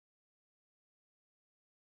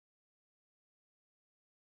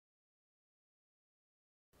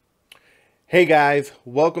Hey guys,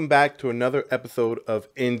 welcome back to another episode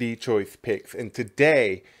of IndieChoice Picks. And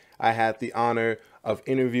today I had the honor of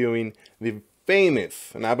interviewing the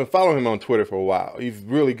famous, and I've been following him on Twitter for a while. He's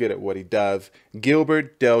really good at what he does,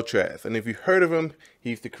 Gilbert Deltrez. And if you've heard of him,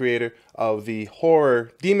 he's the creator of the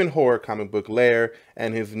demon horror comic book LAIR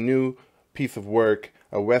and his new piece of work,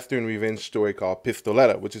 a Western revenge story called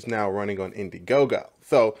Pistolera, which is now running on Indiegogo.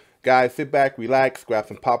 So guys, sit back, relax, grab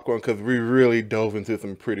some popcorn, because we really dove into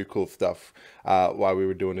some pretty cool stuff while we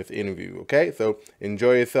were doing this interview, okay? So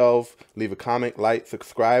enjoy yourselves, leave a comment, like,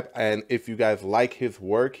 subscribe, and if you guys like his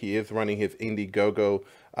work, he is running his Indiegogo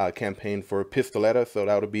campaign for Pistolera, so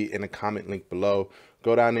that'll be in a comment link below.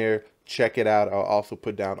 Go down there, check it out. I'll also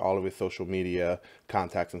put down all of his social media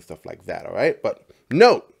contacts and stuff like that, all right? But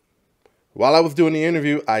note, while I was doing the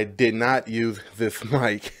interview, I did not use this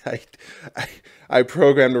mic. I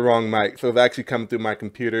programmed the wrong mic, so it's actually coming through my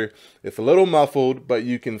computer. It's a little muffled, but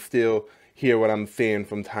you can still hear what I'm saying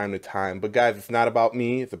from time to time. But guys, it's not about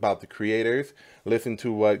me, it's about the creators. Listen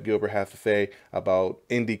to what Gilbert has to say about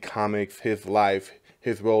indie comics, his life,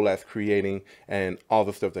 his role as creating, and all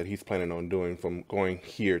the stuff that he's planning on doing from going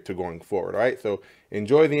here to going forward, all right? So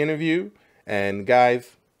enjoy the interview, and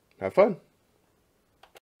guys, have fun.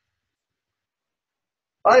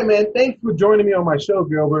 All right, man. Thanks for joining me on my show,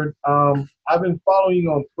 Gilbert. I've been following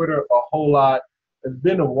you on Twitter a whole lot. It's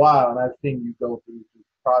been a while, and I've seen you go through this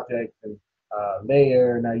project and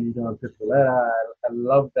LAIR. Now you're doing Pistolera. I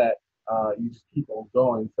love that you just keep on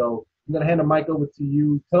going. So I'm gonna hand the mic over to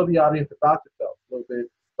you. Tell the audience about yourself a little bit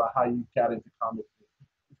about how you got into comics.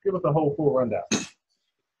 Just give us a whole full rundown.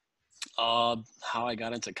 How I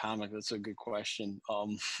got into comics, that's a good question. I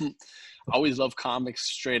always loved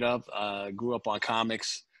comics straight up. Grew up on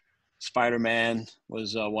comics. Spider-Man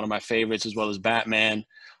was one of my favorites, as well as Batman.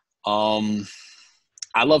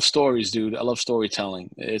 I love stories, dude. I love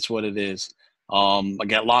storytelling. It's what it is. I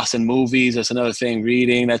get lost in movies. That's another thing,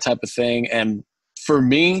 reading, that type of thing. And for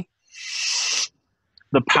me,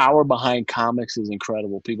 the power behind comics is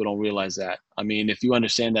incredible. People don't realize that. I mean, if you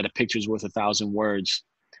understand that a picture's worth 1,000 words,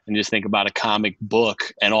 and just think about a comic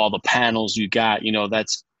book and all the panels you got, you know,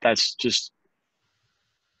 that's just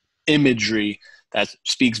imagery that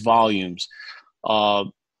speaks volumes.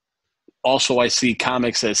 Also, I see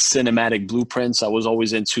comics as cinematic blueprints. I was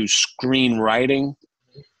always into screenwriting,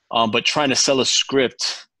 but trying to sell a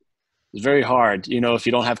script is very hard. You know, if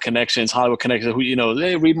you don't have connections, Hollywood connections, you know,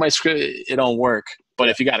 they read my script, it don't work. But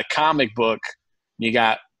if you got a comic book, you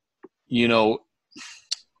got, you know,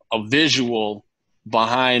 a visual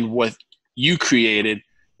behind what you created,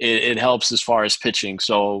 it helps as far as pitching.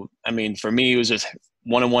 So, I mean, for me, it was just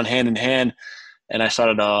one-on-one, hand-in-hand. And I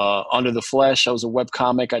started Under the Flesh. That was a web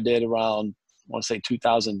comic I did around, I want to say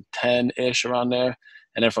 2010-ish, around there.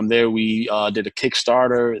 And then from there, we did a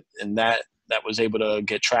Kickstarter, and that was able to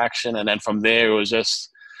get traction. And then from there, it was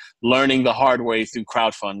just learning the hard way through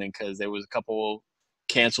crowdfunding, because there was a couple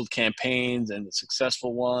canceled campaigns and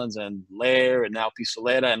successful ones, and LAIR and now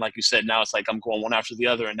Pistolera. And like you said, now it's like I'm going one after the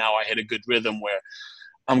other, and now I hit a good rhythm where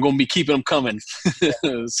I'm going to be keeping them coming.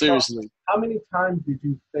 Seriously. So, how many times did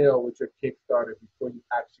you fail with your Kickstarter before you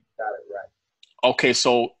actually got it right? Okay,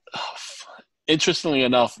 so interestingly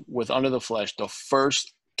enough, with Under the Flesh, the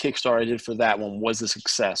first Kickstarter I did for that one was a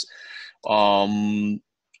success.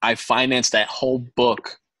 I financed that whole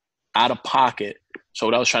book out of pocket. So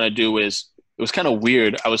what I was trying to do is, it was kind of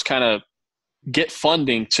weird. I was kind of get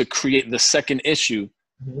funding to create the second issue,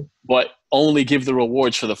 but only give the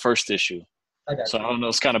rewards for the first issue. So I don't know,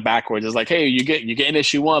 it's kind of backwards. It's like, hey, you get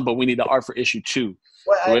issue 1, but we need the art for issue 2.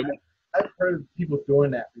 Well, I've heard of people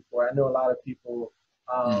doing that before. I know a lot of people,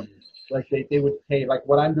 like they would pay, like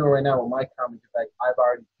what I'm doing right now with my comics is like I've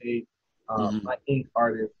already paid my ink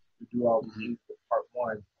artist to do all the ink for part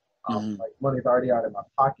 1. Like money's already out of my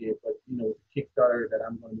pocket, but you know, the Kickstarter that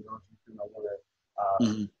I'm going to be launching soon, I want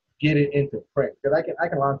to get it into print, because I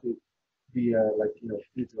can launch it via, like, you know,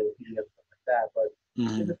 digital PDF, stuff like that. But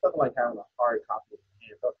it's just something like having a hard copy in your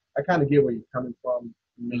hand. So I kind of get where you're coming from.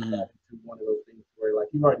 You make that into one of those things where, like,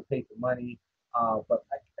 you've already paid the money, but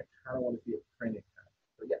I kind of want to see it printed.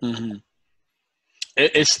 So yeah.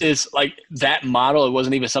 It's like that model. It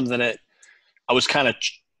wasn't even something that I was kind of.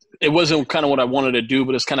 It wasn't kind of what I wanted to do,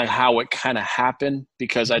 but it's kind of how it kind of happened,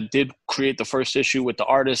 because I did create the first issue with the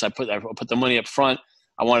artist. I put the money up front.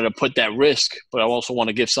 I wanted to put that risk, but I also want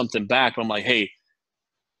to give something back. But I'm like, hey,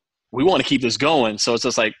 we want to keep this going. So it's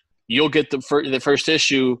just like, you'll get the first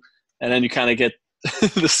issue, and then you kind of get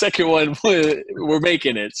the second one. We're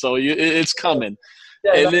making it. So it's coming.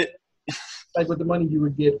 Yeah, like with the money you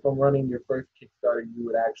would get from running your first Kickstarter, you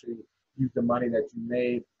would actually use the money that you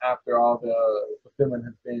made after all the fulfillment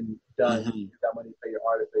has been done. Mm-hmm. Use that money to pay your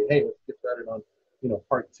artist. Say, hey, let's get started on,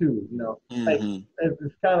 part 2. Like Mm-hmm.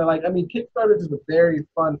 it's kind of like, I mean, Kickstarter is a very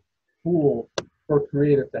fun tool for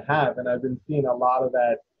creators to have, and I've been seeing a lot of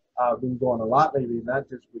that been going a lot lately, not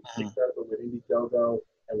just with Kickstarter, but with Indiegogo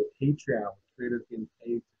and with Patreon, with creators getting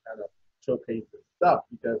paid to kind of showcase their stuff,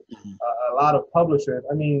 because a lot of publishers,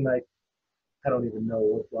 I mean, like, I don't even know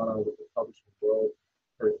what's going on with the publishing world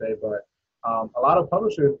per se, but a lot of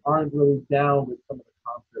publishers aren't really down with some of the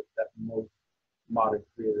concepts that most modern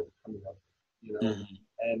creators are coming up with,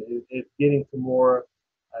 and it's getting to more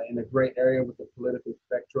in a gray area with the political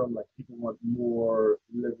spectrum. Like, people want more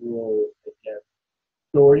liberal, I guess,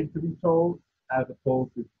 stories to be told, as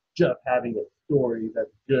opposed to just having a story that's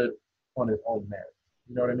good on its own merit.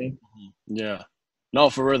 You know what I mean? Yeah. No,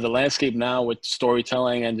 for real, the landscape now with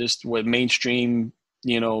storytelling and just with mainstream,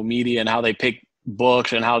 media and how they pick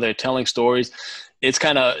books and how they're telling stories, it's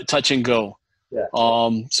kind of touch and go. Yeah.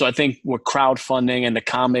 So I think with crowdfunding and the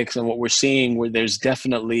comics and what we're seeing, where there's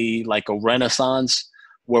definitely like a renaissance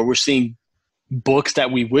where we're seeing books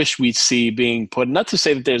that we wish we'd see being put, not to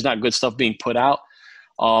say that there's not good stuff being put out,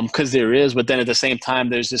 because there is, but then at the same time,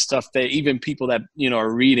 there's this stuff that even people that,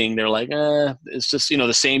 are reading, they're like, it's just,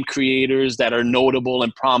 the same creators that are notable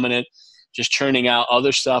and prominent, just churning out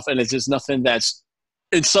other stuff. And it's just nothing that's,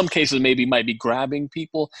 in some cases, maybe might be grabbing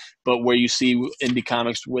people, but where you see indie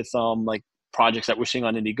comics with, like projects that we're seeing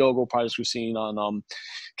on Indiegogo, projects we're seeing on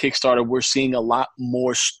Kickstarter, we're seeing a lot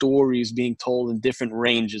more stories being told in different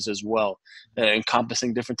ranges as well,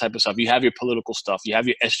 encompassing different type of stuff. You have your political stuff, you have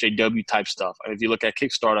your SJW type stuff. I mean, if you look at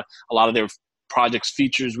Kickstarter, a lot of their projects,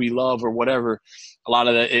 features we love or whatever, a lot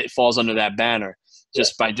of that, it falls under that banner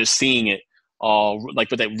just by just seeing it.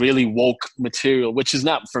 Like with that really woke material, which is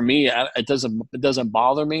not for me. It doesn't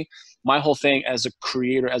bother me. My whole thing as a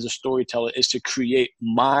creator, as a storyteller, is to create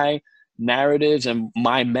my narratives and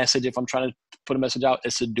my message. If I'm trying to put a message out,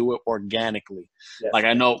 is to do it organically. Yes. Like,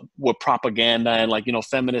 I know with propaganda and like,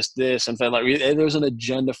 feminist this and like, there's an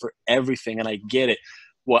agenda for everything, and I get it.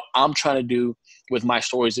 What I'm trying to do with my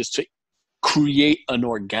stories is to create an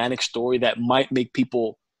organic story that might make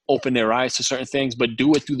people open their eyes to certain things, but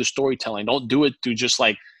do it through the storytelling. Don't do it through just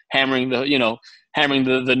like hammering the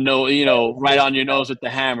no, right on your nose with the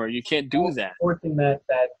hammer. You can't do that. Forcing that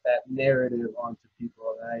narrative onto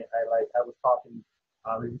people. And I was talking,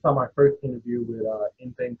 you saw my first interview with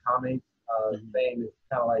Insane Comics, saying it's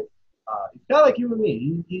kind of like you and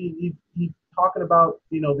me. He's talking about,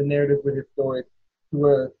 the narrative with his stories, to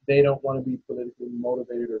where they don't want to be politically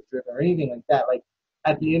motivated or driven or anything like that. Like,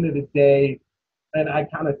 at the end of the day, and I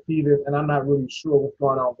kind of see this, and I'm not really sure what's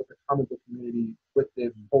going on with the comic book community with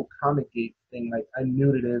this whole Comic Gate thing. Like, I'm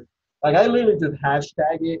new to this. Like, I literally just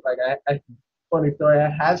hashtag it. Like, funny story, I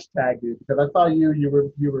hashtagged it because I saw you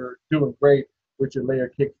were doing great with your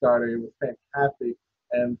LAIR Kickstarter. It was fantastic.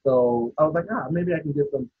 And so I was like, maybe I can get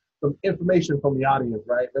some information from the audience,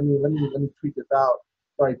 right? Let me tweet this out.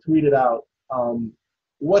 So I tweeted out,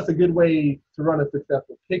 what's a good way to run a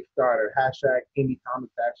successful Kickstarter? Hashtag indie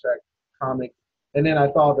comics, hashtag comics. And then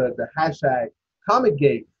I saw the hashtag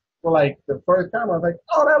ComicGate for like the first time. I was like,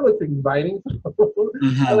 oh, that looks inviting.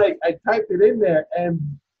 I typed it in there, and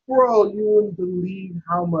bro, you wouldn't believe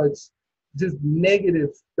how much just negative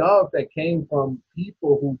stuff that came from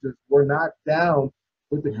people who just were not down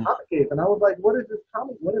with the comic case. And I was like, what is this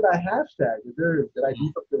comic? What did I hashtag? Did I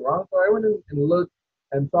do something wrong? So I went in and looked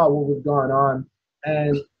and saw what was going on.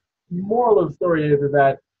 And the moral of the story is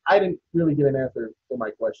that I didn't really get an answer for my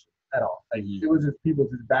question at all. Like, it was just people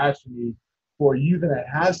just bashing me for using that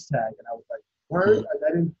hashtag, and I was like, word?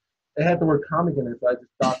 I didn't. It had the word comic in it, so I just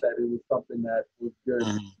thought that it was something that was good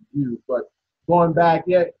to use. But going back,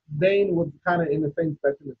 yeah, Zane was kind of in the same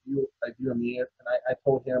spectrum as you and me, and I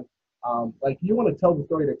told him, like, you want to tell the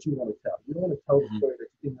story that you want to tell. You don't want to tell the story that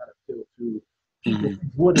you think how to appeal to people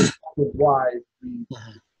who wouldn't otherwise read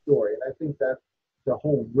the story. And I think that's the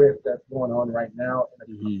whole rift that's going on right now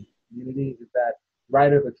in the community, is that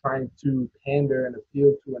writers are trying to pander and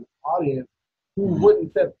appeal to an audience who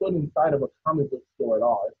wouldn't set foot inside of a comic book store at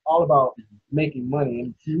all. It's all about making money.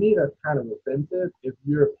 And to me, that's kind of offensive if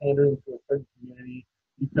you're pandering to a certain community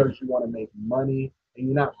because you want to make money, and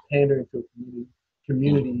you're not pandering to a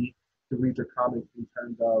community to read your comics in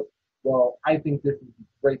terms of, well, I think this would be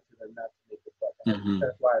great for them not to make a buck. And I think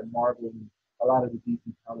that's why Marvel and a lot of the DC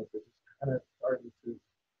comics are just kind of starting to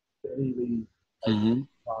steadily decline.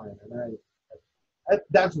 And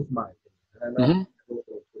that's just my opinion. And I know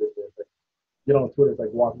get on Twitter, it's like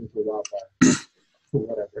walking into a wildfire.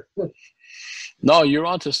 Whatever. No, you're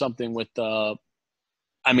onto something with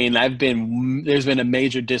I I mean, there's been a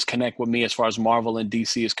major disconnect with me as far as Marvel and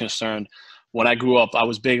DC is concerned. When I grew up, I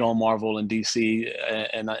was big on Marvel and DC,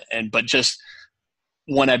 but just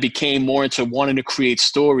when I became more into wanting to create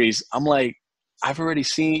stories, I'm like, I've already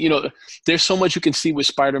seen, you know, there's so much you can see with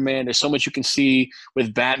Spider-Man. There's so much you can see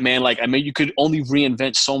with Batman. Like, I mean, you could only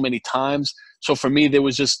reinvent so many times. So for me, it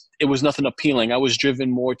was nothing appealing. I was driven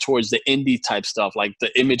more towards the indie type stuff, like the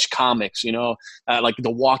Image comics, you know, like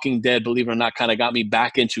The Walking Dead, believe it or not, kind of got me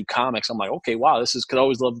back into comics. I'm like, okay, wow, this is, cause I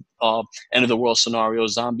always loved end of the world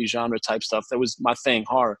scenarios, zombie genre type stuff. That was my thing,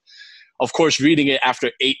 horror. Of course, reading it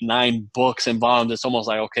after 8, 9 books and volumes, it's almost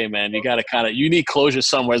like, okay, man, you need closure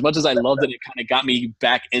somewhere. As much as I loved it, it kind of got me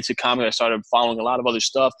back into comics. I started following a lot of other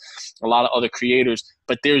stuff, a lot of other creators.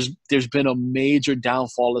 But there's been a major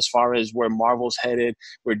downfall as far as where Marvel's headed,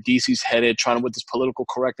 where DC's headed, trying to with this political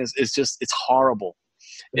correctness. It's horrible.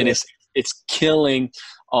 And it's killing.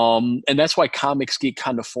 And that's why Comicsgate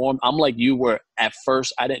kind of formed. I'm like you, where at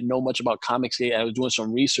first I didn't know much about Comicsgate. I was doing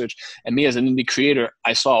some research, and me as an indie creator,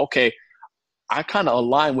 I saw, okay, I kind of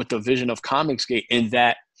align with the vision of Comicsgate in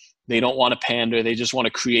that they don't want to pander. They just want to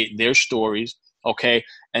create their stories. Okay.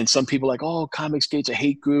 And some people like, oh, Comicsgate's a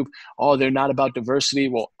hate group. Oh, they're not about diversity.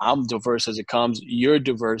 Well, I'm diverse as it comes. You're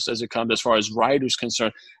diverse as it comes as far as writers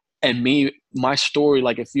concerned. And me, my story,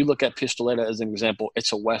 like if you look at Pistolera as an example,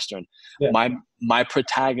 it's a Western. Yeah. My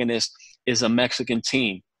protagonist is a Mexican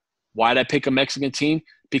teen. Why did I pick a Mexican teen?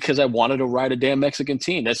 Because I wanted to write a damn Mexican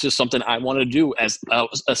teen. That's just something I want to do as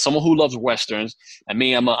someone who loves Westerns. And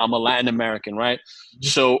me, I'm a Latin American, right? Mm-hmm.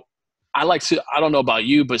 So I don't know about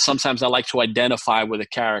you, but sometimes I like to identify with a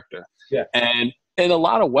character. Yeah. And in a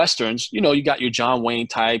lot of Westerns, you know, you got your John Wayne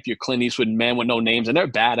type, your Clint Eastwood, Man with No Names, and they're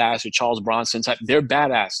badass, your Charles Bronson type. They're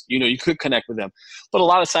badass. You know, you could connect with them. But a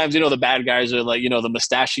lot of times, you know, the bad guys are like, you know, the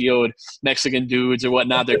mustachioed Mexican dudes or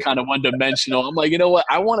whatnot. They're kind of one-dimensional. I'm like, you know what?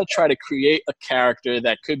 I want to try to create a character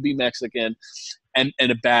that could be Mexican and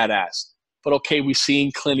a badass. But okay, we've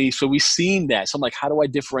seen Clint Eastwood. We've seen that. So I'm like, how do I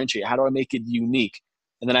differentiate? How do I make it unique?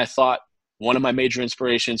 And then I thought, one of my major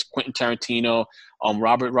inspirations, Quentin Tarantino,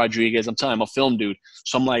 Robert Rodriguez. I'm telling you, I'm a film dude.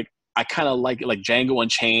 So I'm like, I kind of like Django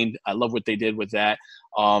Unchained. I love what they did with that.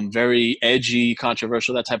 Very edgy,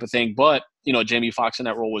 controversial, that type of thing. But, you know, Jamie Foxx in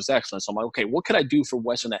that role was excellent. So I'm like, okay, what could I do for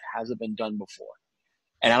Western that hasn't been done before?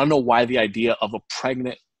 And I don't know why the idea of a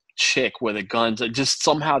pregnant chick with a gun, just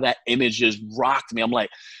somehow that image just rocked me. I'm like,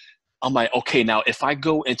 okay, now if I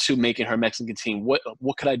go into making her Mexican teen, what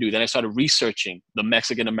could I do? Then I started researching the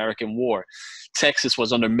Mexican-American War. Texas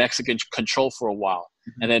was under Mexican control for a while.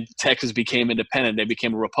 Mm-hmm. And then Texas became independent. They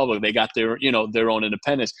became a republic. They got their own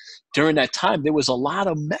independence. During that time, there was a lot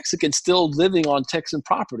of Mexicans still living on Texan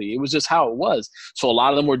property. It was just how it was. So a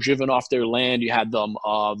lot of them were driven off their land. You had them,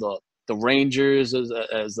 the Rangers as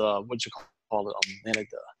what you call it? Man, I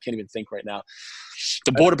can't even think right now.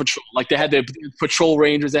 The Border Patrol, like they had the patrol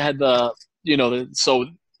rangers, they had so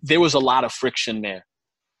there was a lot of friction there.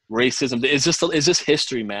 Racism, it's just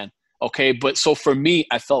history, man. Okay, but so for me,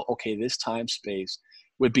 I felt, okay, this time space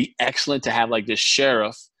would be excellent to have like this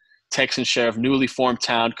sheriff, Texan sheriff, newly formed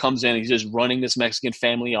town, comes in, he's just running this Mexican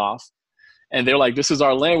family off. And they're like, this is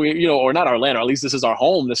our land, or not our land, or at least this is our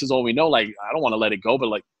home. This is all we know. Like, I don't want to let it go, but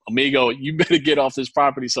like, amigo, you better get off this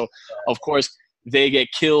property. So, of course, they get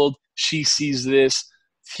killed. She sees this.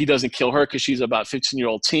 He doesn't kill her because she's about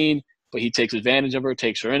 15-year-old teen, but he takes advantage of her,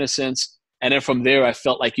 takes her innocence. And then from there, I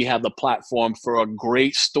felt like you have the platform for a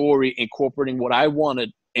great story incorporating what I wanted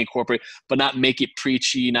to incorporate, but not make it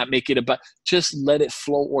preachy, not make it about, just let it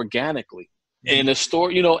flow organically. Mm-hmm. In a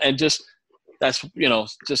story, and just, that's,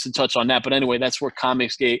 just to touch on that. But anyway, that's where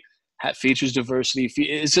Comicsgate features diversity.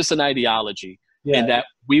 It's just an ideology. Yeah. And that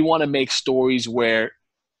we want to make stories where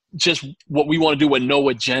just what we want to do with no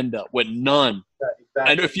agenda, with none. Yeah,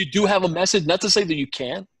 exactly. And if you do have a message, not to say that you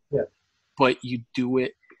can't, but you do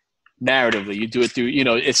it narratively. You do it through,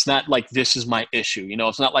 it's not like this is my issue.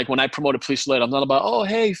 It's not like when I promote a police alert, I'm not about, oh,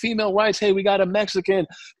 hey, female rights. Hey, we got a Mexican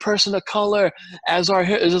person of color as our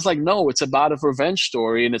hero. It's just like, no, it's about a revenge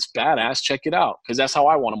story and it's badass. Check it out. Because that's how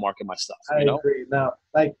I want to market my stuff. I agree. Now,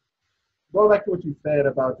 like, going back to what you said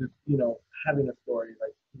about just, having a story,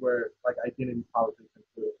 like, where, like, identity politics and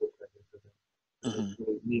political correctness is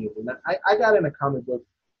really meaningful. Now, I got in a comic book.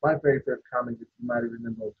 My very first comic that you might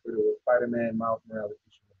remember on Twitter was Spider-Man Miles Morales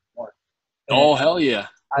issue 1. Oh, hell yeah.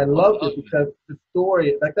 I loved it because the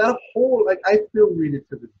story, like that whole, like I still read it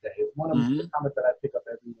to this day. It's one of the comics that I pick up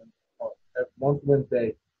once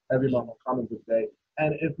Wednesday, every month on Comic Book Day.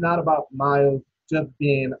 And it's not about Miles just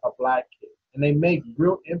being a black kid. And they make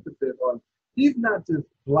real emphasis on he's not just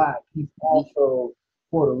black, he's also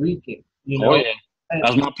Puerto Rican, Oh, yeah. And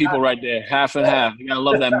That's my people right there, half and half. You gotta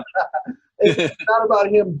love that. it's not about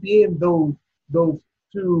him being those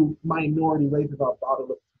two minority races are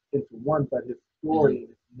bottled up into one, but his story and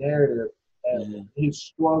his narrative and his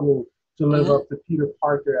struggle to live up to Peter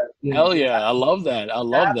Parker as being. Hell yeah, I love that. I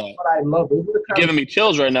love that. What I love. Those are the You're giving me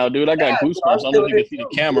chills right now, dude. I got goosebumps. I don't know if you can see the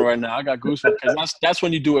camera right now. I got goosebumps because that's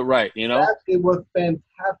when you do it right, you know? It was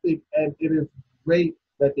fantastic, and it is great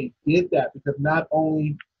that they did that, because not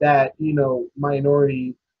only that, you know,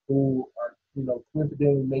 minorities who are, you know,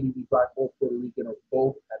 coincidentally maybe be Black or Puerto Rican or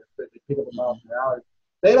both, they pick up a nationality,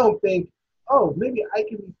 they don't think, oh, maybe I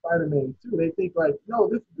can be Spider-Man too. They think like, no,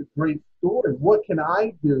 this is a great story. What can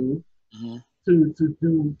I do to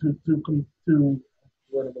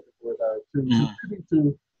what I'm looking for, to contribute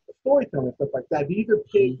to the storytelling and stuff like that. These are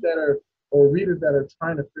kids that are, or readers that are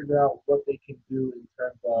trying to figure out what they can do in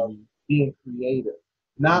terms of being creative.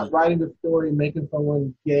 Not writing a story, making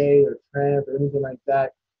someone gay or trans or anything like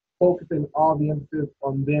that, focusing all the emphasis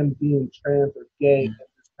on them being trans or gay and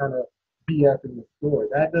just kind of BSing the story.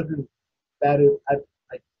 I can't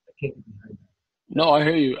get behind that. No, I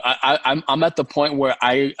hear you. I'm at the point where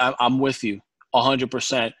I'm with you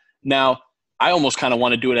 100%. Now, I almost kind of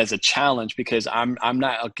want to do it as a challenge because I'm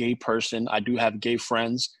not a gay person. I do have gay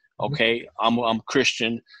friends. Okay, I'm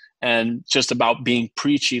Christian, and just about being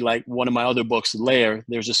preachy, like one of my other books, LAIR.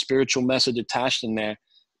 There's a spiritual message attached in there,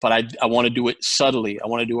 but I want to do it subtly. I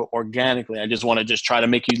want to do it organically. I just want to just try to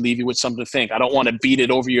leave you with something to think. I don't want to beat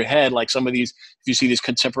it over your head like some of these. If you see these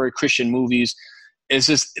contemporary Christian movies, it's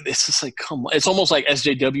just like, come on. It's almost like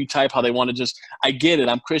SJW type, how they want to just, I get it.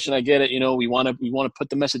 I'm Christian. I get it. You know, we want to put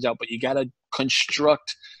the message out, but you got to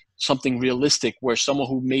construct something realistic where someone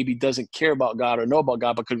who maybe doesn't care about God or know about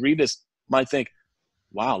God, but could read this might think,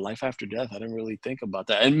 wow, life after death. I didn't really think about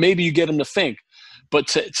that. And maybe you get them to think, but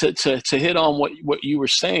to hit on what you were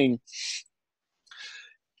saying,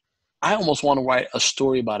 I almost want to write a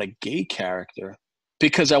story about a gay character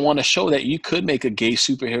because I want to show that you could make a gay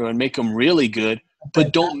superhero and make them really good.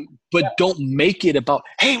 But don't make it about,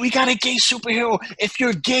 hey, we got a gay superhero. If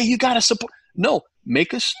you're gay, you got to support. No,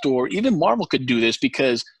 make a story. Even Marvel could do this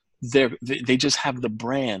because they just have the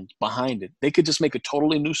brand behind it. They could just make a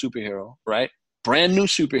totally new superhero, right? Brand new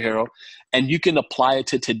superhero, and you can apply it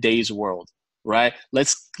to today's world, right?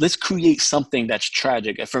 Let's create something that's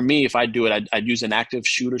tragic. For me, if I do it, I'd use an active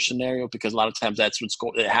shooter scenario because a lot of times that's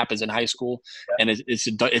it happens in high school, and it's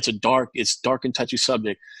dark and touchy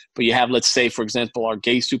subject. But you have, let's say, for example, our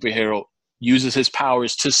gay superhero uses his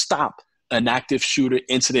powers to stop an active shooter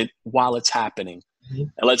incident while it's happening,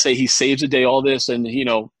 and let's say he saves the day. All this, and you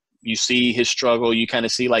know, you see his struggle. You kind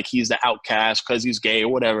of see like he's the outcast because he's gay or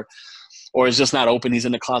whatever, or it's just not open. He's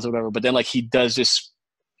in the closet, or whatever. But then like he does this.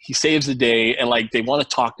 He saves the day, and like they want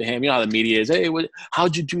to talk to him. You know how the media is. Hey,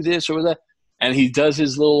 how'd you do this or that? And he does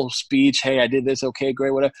his little speech. Hey, I did this. Okay,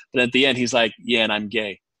 great, whatever. But at the end, he's like, yeah, and I'm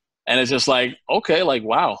gay. And it's just like, okay, like,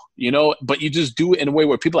 wow, you know. But you just do it in a way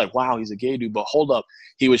where people are like, wow, he's a gay dude. But hold up,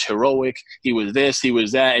 he was heroic. He was this. He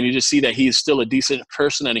was that. And you just see that he's still a decent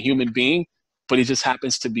person and a human being, but he just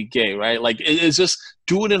happens to be gay, right? Like it's just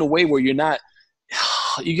do it in a way where you're not.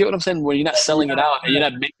 You get what I'm saying? Where you're not selling it out and you're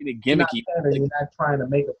not making it gimmicky. You're not trying to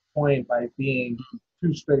make a point by being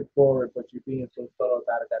too straightforward, but you're being so subtle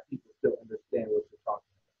about it that people still understand what you're talking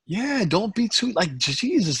about. Yeah, don't be too like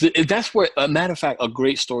Jesus. If that's where, a matter of fact, a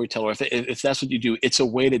great storyteller, if that's what you do, it's a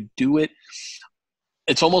way to do it.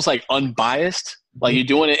 It's almost like unbiased. Like you're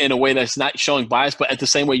doing it in a way that's not showing bias, but at the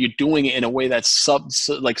same way you're doing it in a way that's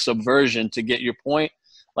subversion to get your point.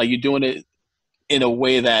 Like you're doing it in a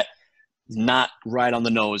way that not right on the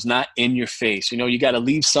nose, not in your face. You know, you got to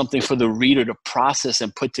leave something for the reader to process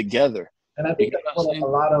and put together. And I think that's what a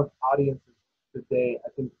lot of audiences today, I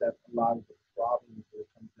think that's a lot of the problems that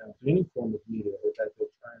comes down to any form of media is that they're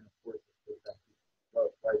trying to force it to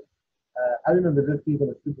people. Like, I remember this season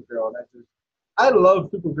of Supergirl, and I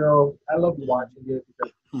love Supergirl. I love watching it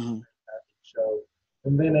because it's a fantastic show.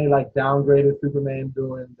 And then they like downgraded Superman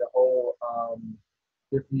doing the whole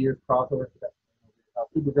 50 years crossover.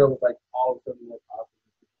 Supergirl was like all of a sudden more popular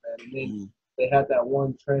than Superman. And then they had that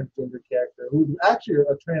one transgender character who's actually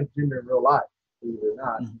a transgender in real life, believe it or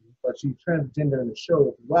not. But she's transgender in the show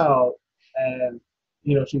as well. And,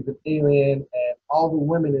 you know, she's an alien, and all the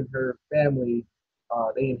women in her family,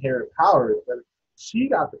 they inherit powers. But she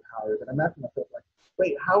got the powers. And I'm asking myself, like,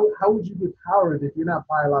 wait, how would you get powers if you're not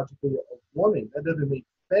biologically a woman? That doesn't make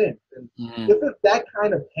sense. And this is that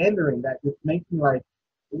kind of pandering that just makes me like,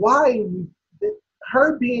 why?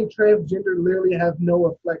 Her being transgender literally has no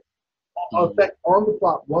effect on the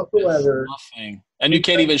plot whatsoever. Nothing. And you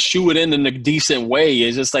can't even shoe it in a decent way.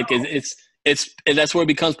 It's just like it's that's where it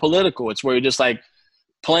becomes political. It's where you're just like,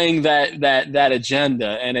 playing that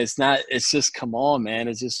agenda, and it's just, come on, man,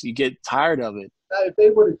 it's just, you get tired of it. Now, if they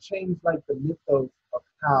were to change like the mythos of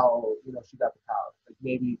how, you know, she got the power, like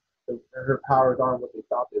maybe her powers aren't what they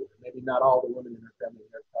thought they were. Maybe not all the women in her family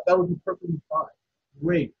have powers. That would be perfectly fine,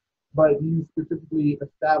 great. But you specifically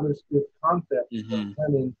established this concept of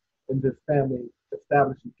women in this family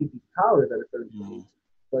established you get these powers at a certain age,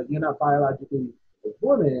 but you're not biologically a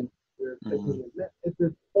woman. You're it's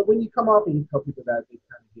just, but when you come off and you tell people that, they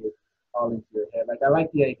kind of get all into your head. Like, I like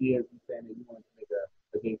the idea of you saying that you want to make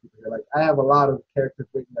a gay superhero. Like, I have a lot of characters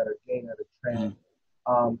written that are gay, that are trans.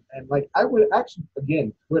 And like, I would actually,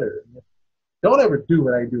 again, Twitter. Don't ever do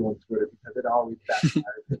what I do on Twitter because it always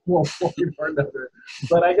backfires at one point or another.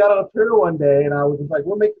 But I got on Twitter one day and I was just like,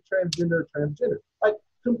 we'll make the transgender transgender. Like,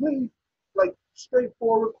 completely, like,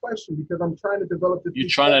 straightforward question, because I'm trying to develop this. You're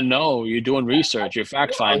trying to know. You're doing research. You're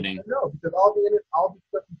fact finding. No, because all the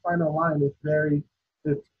stuff you find online is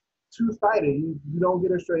it's two-sided. You don't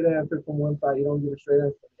get a straight answer from one side. You don't get a straight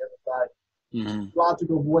answer from the other side.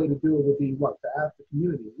 Logical way to do it would be what? To ask the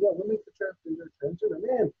community. Yeah, we'll make the transgender,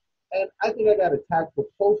 man. And I think I got attacked for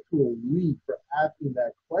close to a week for asking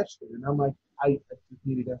that question. And I'm like, I just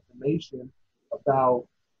needed information about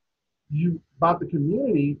the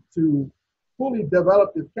community to fully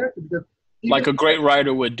develop this character, because like a great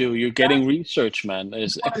writer would do. You're getting research, man.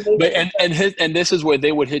 And this is where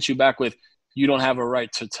they would hit you back with, you don't have a right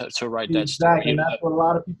to write that story. And that's what a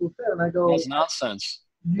lot of people say. And I go, that's nonsense.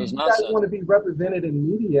 You guys want to be represented in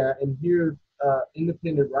media, and here's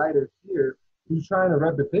independent writers here who's trying to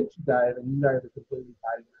represent you guys, and you guys are completely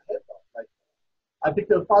hiding your heads off. Like, I think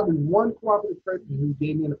there's probably one cooperative person who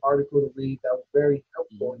gave me an article to read that was very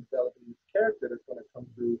helpful in developing this character that's going to come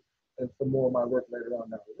through in some more of my work later on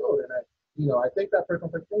down the road. And I think that person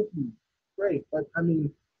was like, thank you, great. But I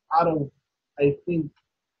mean, out of, I think,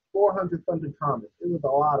 400 something comments, it was a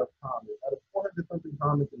lot of comments. Out of 400 something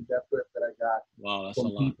comments and death threats that I got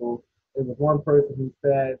from people, it was one person who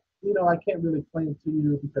said, I can't really explain to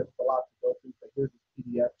you because it's a lot to go through, but here's this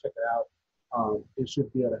PDF, check it out. It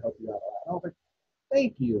should be able to help you out a lot. And I was like,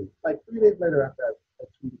 thank you. Like 3 days later after I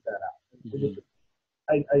tweeted that out.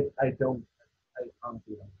 I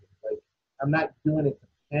honestly don't care. Like, I'm not doing it to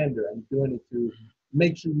pander. I'm doing it to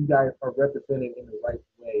make sure you guys are represented in the right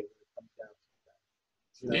way when it comes down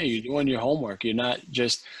to that. Yeah, you're doing your homework. You're not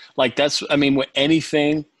just like, that's, I mean, with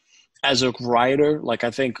anything as a writer, like,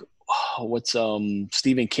 I think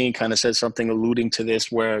Stephen King kind of said something alluding to this,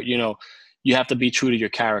 where, you have to be true to your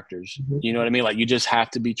characters. You know what I mean? Like, you just have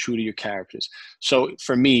to be true to your characters. So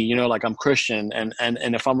for me, like, I'm Christian, and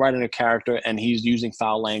if I'm writing a character and he's using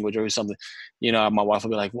foul language or something, my wife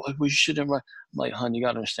will be like, "What? We shouldn't write." I'm like, "Hon, you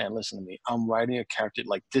gotta understand. Listen to me. I'm writing a character.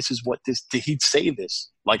 Like, this is what this. Did he say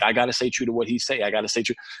this? Like, I gotta stay true to what he say. I gotta stay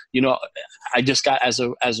true. I just got as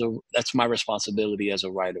a that's my responsibility as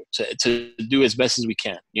a writer to do as best as we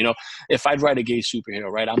can. If I'd write a gay superhero,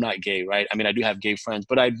 right? I'm not gay, right? I mean, I do have gay friends,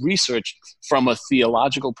 but I'd research from a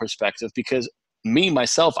theological perspective, because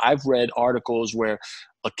myself, I've read articles where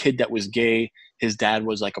a kid that was gay, his dad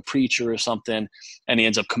was like a preacher or something, and he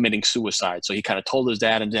ends up committing suicide. So he kind of told his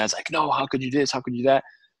dad, and dad's like, "No, how could you do this? How could you do that?"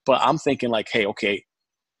 But I'm thinking like, hey, okay,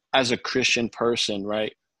 as a Christian person,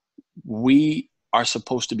 right, we are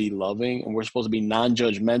supposed to be loving, and we're supposed to be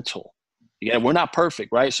non-judgmental. Yeah, we're not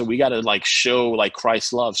perfect, right? So we got to like show like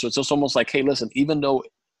Christ's love. So it's just almost like, hey, listen, even though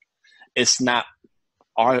it's not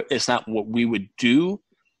what we would do,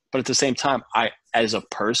 but at the same time, as a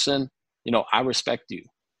person, I respect you.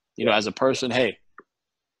 As a person, hey,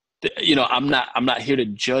 I'm not here to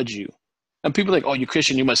judge you. And people are like, "Oh, you're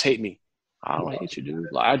Christian, you must hate me." I don't hate you,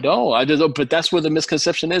 dude. Like, I don't. I just, but that's where the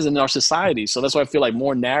misconception is in our society. So that's why I feel like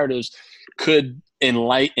more narratives could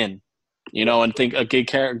enlighten, and think a gay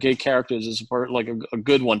characters is like a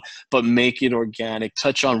good one, but make it organic,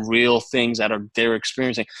 touch on real things that they're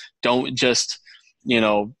experiencing. Don't just,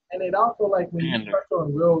 And it also, like, when you touch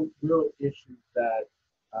on real issues that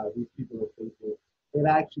these people are facing, it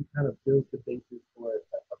actually kind of builds the basis for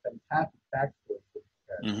a fantastic backstory for these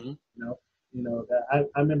characters. That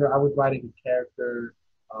I remember I was writing a character.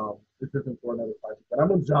 This isn't for another project, but I'm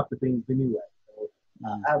gonna drop the things anyway. So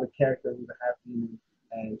I have a character who's a half demon,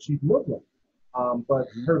 and she's Muslim. But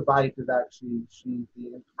her vice is actually she's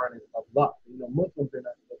the incarnate of love. Muslims are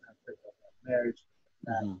not supposed to have sex outside marriage.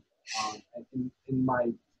 And in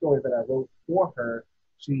my story that I wrote for her,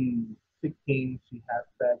 she's 16, she has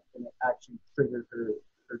sex, and it actually triggers her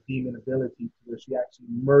demon ability to where she actually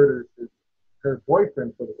murders her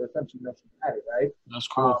boyfriend for the first time. She knows she had it, right? That's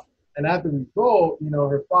cool. And as a result,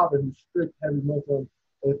 her father, who's strict, heavy Muslim,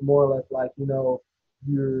 is more or less like,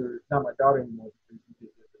 you're not my daughter anymore because you did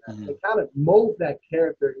this And kind of mold that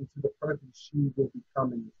character into the person she will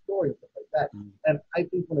become in the story and stuff like that. And I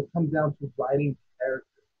think when it comes down to writing characters,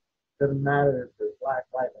 doesn't matter if they're black,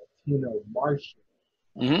 white, Latino, Martian,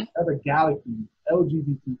 other galaxies,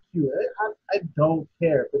 LGBTQ. I don't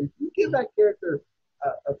care. But if you give that character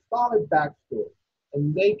a solid backstory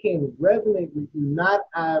and they can resonate with you, not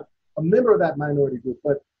as a member of that minority group,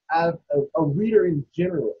 but as a reader in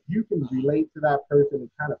general, you can relate to that person and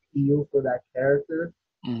kind of feel for that character.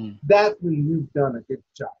 That's when you've done a good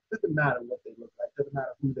job. Doesn't matter what they look like. Doesn't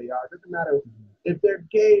matter who they are. Doesn't matter if they're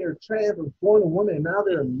gay or trans or born a woman and now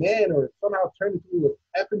they're a man or somehow turned into an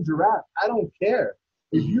effing giraffe. I don't care.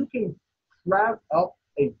 If you can craft up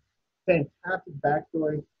a fantastic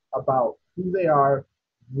backstory about who they are,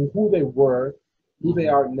 who they were, who they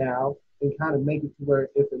are now, and kind of make it to where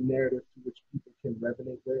it's a narrative to which people can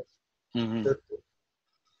resonate with.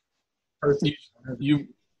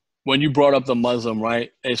 When you brought up the Muslim,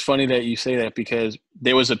 right? It's funny that you say that because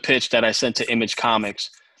there was a pitch that I sent to Image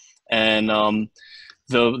Comics, and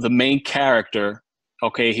the main character,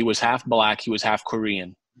 okay, he was half black, he was half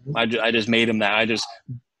Korean. I just made him that.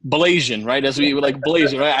 Blasian, right? That's what you were like,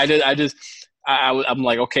 Blasian, right? I'm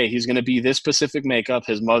like, okay, he's gonna be this specific makeup.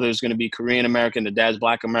 His mother's gonna be Korean American, the dad's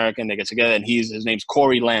Black American. They get together, and his name's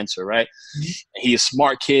Corey Lancer, right? He's a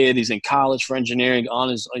smart kid. He's in college for engineering,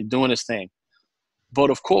 doing his thing. But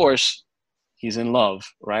of course, he's in love,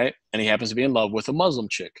 right? And he happens to be in love with a Muslim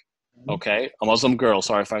chick, okay? A Muslim girl.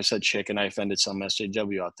 Sorry if I said chick and I offended some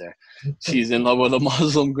SJW out there. She's in love with a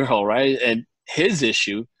Muslim girl, right? And his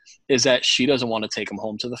issue is that she doesn't want to take him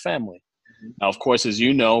home to the family. Now, of course, as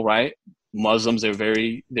you know, right, Muslims,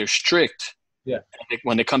 they're strict. Yeah.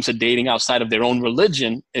 When it comes to dating outside of their own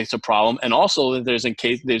religion, it's a problem. And also there's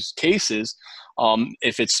cases,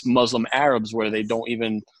 if it's Muslim Arabs where they don't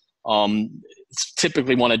even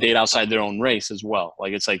typically want to date outside their own race as well.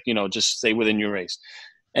 Like, it's like, just stay within your race.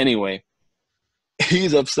 Anyway,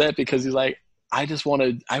 he's upset because he's like, I want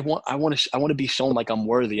to be shown like I'm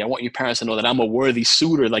worthy. I want your parents to know that I'm a worthy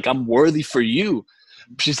suitor. Like, I'm worthy for you.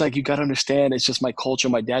 She's like, you got to understand, it's just my culture.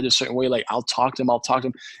 My dad's a certain way. Like, I'll talk to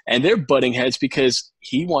him. And they're butting heads because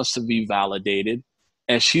he wants to be validated.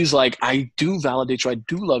 And she's like, I do validate you. I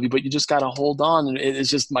do love you, but you just got to hold on. And it's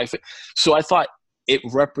just so I thought it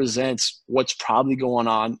represents what's probably going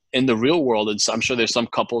on in the real world. And I'm sure there's some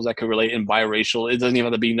couples that could relate in biracial. It doesn't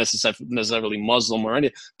even have to be necessarily Muslim or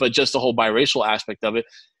anything, but just the whole biracial aspect of it.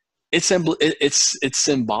 It's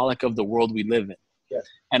symbolic of the world we live in. Yeah.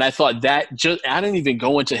 And I thought that I didn't even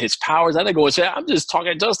go into his powers. I didn't go into, I'm just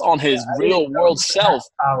talking just on his real world self.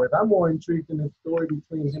 Powers. I'm more intrigued in the story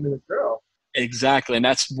between him and the girl. Exactly. And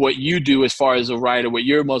that's what you do as far as a writer with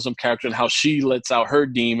your Muslim character and how she lets out her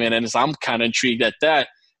demon. And I'm kind of intrigued at that.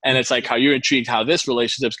 And it's like how you're intrigued how this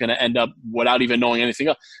relationship's going to end up without even knowing anything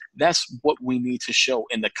else. That's what we need to show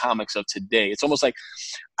in the comics of today. It's almost like,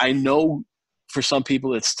 I know for some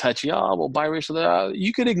people it's touchy. Oh, well, biracial,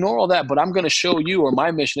 you could ignore all that, but I'm going to show you, or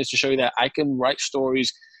my mission is to show you that I can write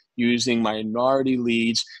stories using minority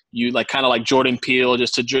leads, kind of like Jordan Peele,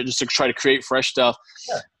 just to try to create fresh stuff.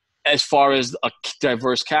 Yeah. As far as a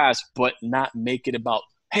diverse cast, but not make it about,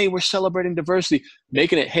 hey, we're celebrating diversity.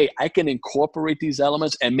 Making it, hey, I can incorporate these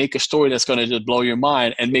elements and make a story that's going to just blow your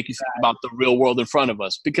mind and make you think about the real world in front of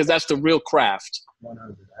us, because that's the real craft.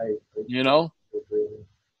 100.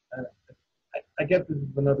 I guess this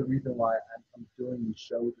is another reason why I'm doing these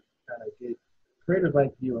shows, to kind of get creators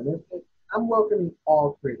like you. And I'm welcoming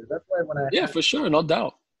all creators. That's why for sure, no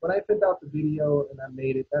doubt. When I sent out the video and I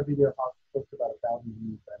made it, that video posted about 1,000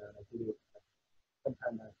 views by now, and I did it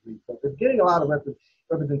sometime last week. So it's getting a lot of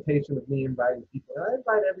representation of me inviting people. And I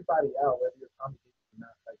invite everybody out, whether you're commenting or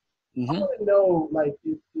not. I want to know,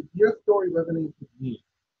 if your story resonates with me,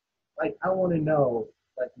 I want to know,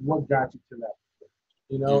 what got you to that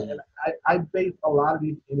point, And I base a lot of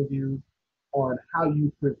these interviews on how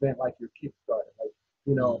you present, your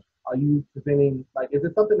Kickstarter. Are you presenting, is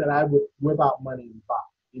it something that I would whip out money and buy?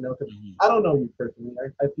 Because I don't know you personally.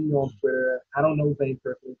 I see you on Twitter. I don't know Zane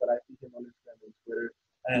personally, but I see him on Instagram and Twitter.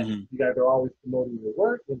 And you guys are always promoting your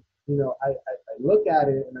work. And, I look at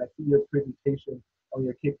it and I see your presentation on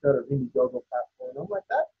your Kickstarter Indiegogo platform. I'm like,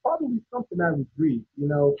 that's probably something I would read.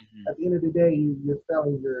 At the end of the day, you're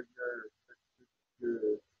selling your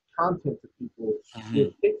content to people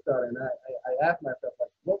with Kickstarter. And I asked myself,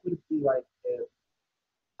 what would it be like if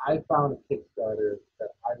I found a Kickstarter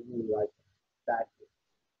that I really liked back then?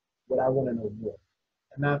 Would I want to know more?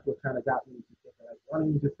 And that's what kind of got me to thinking, why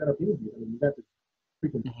don't you just set up interviews? I mean, you got this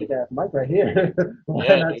freaking big-ass mic right here.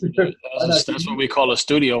 That's what we call a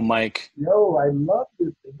studio mic. Yo, I love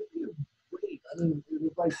this thing. It is great. I mean, it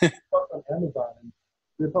was like stuff on Amazon. And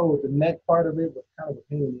the neck part of it was kind of a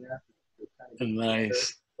pain in the ass. Kind of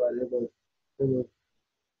Nice. But it was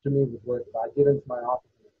to me, it was worth it. I get into my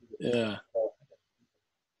office and I see the Yeah.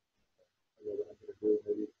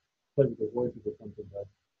 maybe play with the voices or something.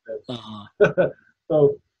 Uh-huh.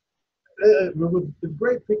 So it's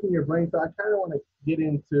great picking your brain. So I kind of want to get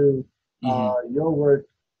into your work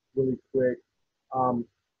really quick.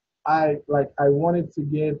 I wanted to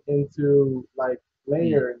get into like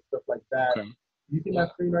LAIR and stuff like that. Okay. You see my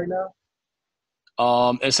screen right now?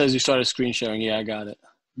 It says you started screen sharing. Yeah, I got it.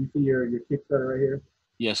 You see your Kickstarter right here?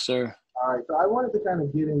 Yes, sir. All right. So I wanted to kind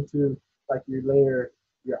of get into like your LAIR,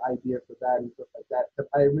 your idea for that and stuff like that. Because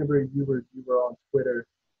I remember you were on Twitter,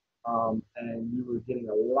 and you were getting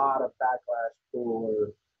a lot of backlash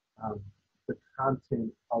for the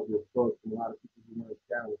content of your book, and a lot of people who weren't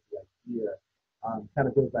down with the idea. Kind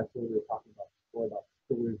of goes back to what we were talking about before about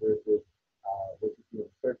story versus what you see on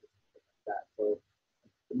the surface and stuff like that. So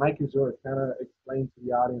the mic is yours. Kind of explain to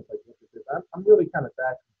the audience like what this is. I'm really kind of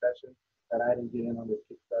sad confession that I didn't get in on this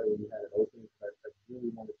Kickstarter when you had it open. I really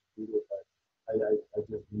wanted to do it, but I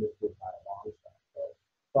just missed it by a long shot. So,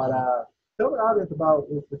 but tell the audience about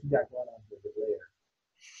what you got going on here with LAIR.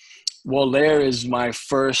 Well, LAIR is my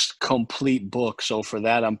first complete book, so for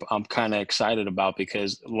that I'm kind of excited about,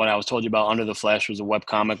 because what I was told you about Under the Flesh was a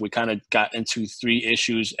webcomic. We kind of got into 3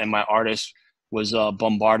 issues, and my artist was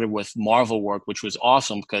bombarded with Marvel work, which was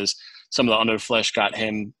awesome because some of the Under the Flesh got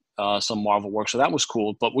him some Marvel work, so that was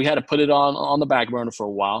cool. But we had to put it on the back burner for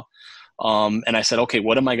a while. And I said, okay,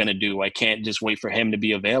 what am I going to do? I can't just wait for him to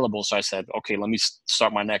be available. So I said, okay, let me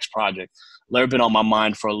start my next project. LAIR been on my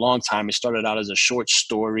mind for a long time. It started out as a short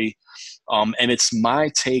story. And it's my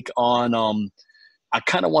take on, I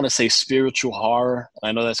kind of want to say spiritual horror.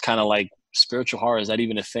 I know that's kind of like spiritual horror. Is that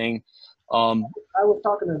even a thing? I was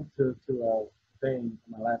talking to Zane in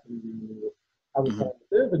my last interview. I was saying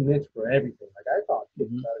there's a niche for everything. Like I thought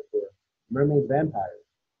Kickstarter for mermaid vampires.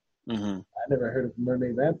 I never heard of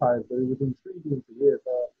mermaid vampires, but it was intriguing to hear.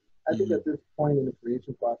 So I think at this point in the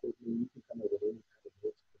creation process, you can come up with any kind of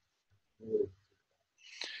niche.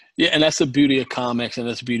 Yeah, and that's the beauty of comics, and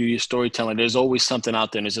that's the beauty of storytelling. There's always something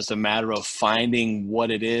out there, and it's just a matter of finding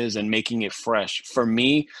what it is and making it fresh. For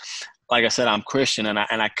me, like I said, I'm Christian, and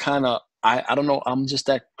I kind of, I don't know, I'm just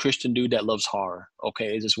that Christian dude that loves horror.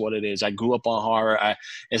 Okay, it's just what it is. I grew up on horror.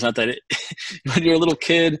 It's not that when you're a little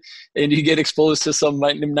kid and you get exposed to some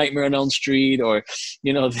Nightmare on Elm Street or,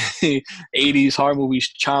 you know, the 80s horror movies,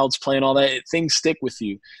 Child's Play and all that, things stick with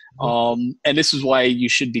you. And this is why you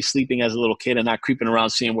should be sleeping as a little kid and not creeping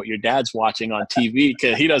around seeing what your dad's watching on TV,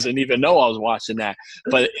 because he doesn't even know I was watching that.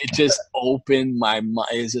 But it just opened my mind.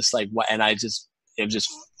 It's just like, what? And I'm just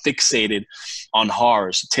fixated on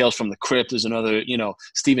horrors. Tales from the Crypt is another, you know,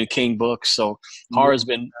 Stephen King book. So horror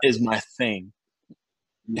is my thing.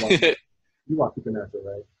 You watch Supernatural,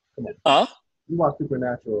 right? Come on. You watch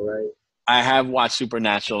Supernatural, right? I have watched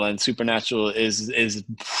Supernatural, and Supernatural is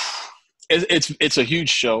it's a huge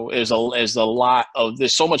show. There's a lot of,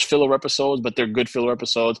 there's so much filler episodes, but they're good filler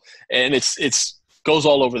episodes, and it's goes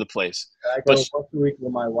all over the place. I go once a week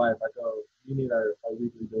with my wife. I go, you need a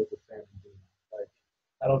weekly dose of salmon bean. Like,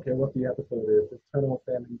 I don't care what the episode is, just turn on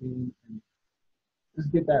salmon bean and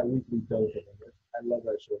just get that weekly dose of it. I love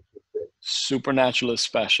that show. Supernatural is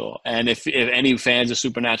special, and if any fans of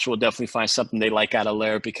Supernatural, definitely find something they like out of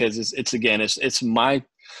LAIR, because it's my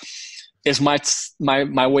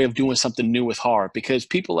way of doing something new with horror. Because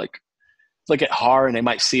people look at horror and they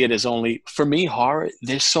might see it as only, for me, horror,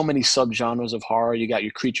 there's so many subgenres of horror. You got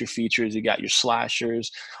your creature features, you got your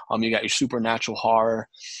slashers, you got your supernatural horror.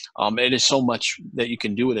 It is so much that you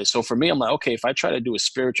can do with it. So for me, I'm like, okay, if I try to do a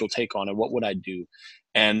spiritual take on it, what would I do?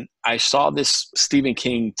 And I saw this Stephen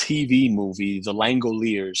King TV movie, The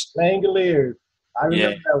Langoliers. Langoliers. I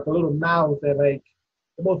remember that with a little mouse that, like,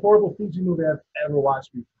 the most horrible Fiji movie I've ever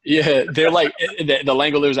watched before. Yeah, they're like, the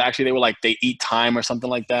Langoliers actually, they were like, they eat time or something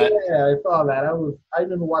like that. Yeah, I saw that. I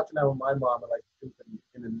remember watching that with my mom in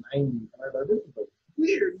the 90s. And I thought, this is a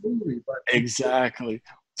weird movie. But exactly.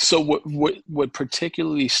 So what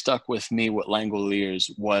particularly stuck with me with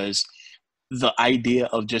Langoliers was the idea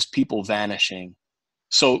of just people vanishing.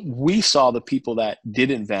 So we saw the people that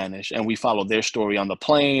didn't vanish, and we followed their story on the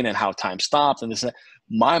plane and how time stopped and this.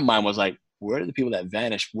 My mind was like, where did the people that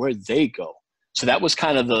vanished, where'd they go? So that was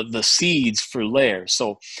kind of the seeds for LAIR.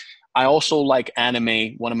 So I also like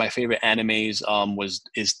anime. One of my favorite animes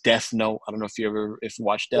is Death Note. I don't know if you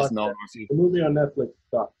watched Death Note. The movie on Netflix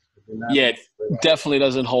sucks. Yeah, it definitely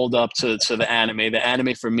doesn't hold up to the anime. The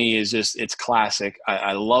anime for me is just, it's classic.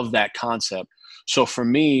 I love that concept. So for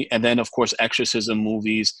me, and then of course, exorcism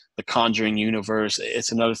movies, the Conjuring universe,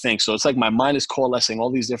 it's another thing. So it's like my mind is coalescing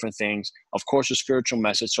all these different things. Of course, a spiritual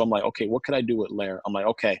message. So I'm like, okay, what could I do with LAIR? I'm like,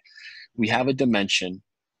 okay, we have a dimension,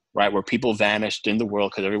 right, where people vanished in the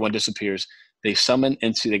world because everyone disappears. They get summoned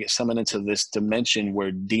into this dimension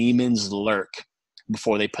where demons lurk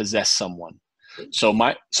before they possess someone. So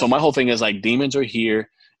my whole thing is like, demons are here,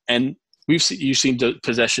 and you've seen the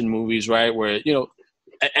possession movies, right? Where, you know,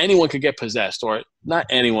 anyone could get possessed, or not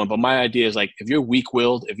anyone, but my idea is like, if you're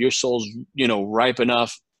weak-willed, if your soul's, you know, ripe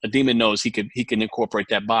enough, a demon knows he can incorporate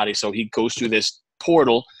that body. So he goes through this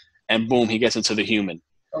portal, and boom, he gets into the human.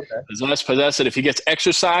 Okay. Possessed, if he gets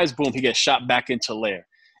exercised, boom, he gets shot back into LAIR.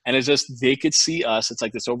 And it's just, they could see us. It's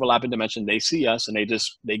like this overlapping dimension. They see us, and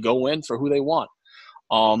they go in for who they want.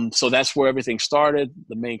 So that's where everything started.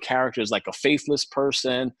 The main character is like a faithless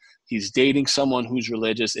person. He's dating someone who's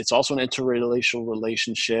religious. It's also an interracial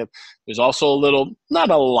relationship. There's also a little, not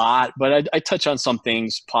a lot, but I touch on some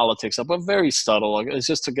things, politics, but very subtle. It's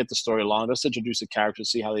just to get the story along, just to introduce the characters,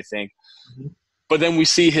 see how they think. Mm-hmm. But then we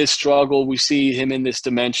see his struggle. We see him in this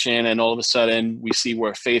dimension, and all of a sudden we see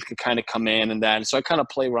where faith could kind of come in and that. And so I kind of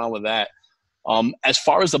play around with that. As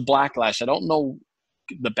far as the backlash, I don't know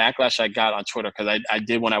the backlash I got on Twitter, because I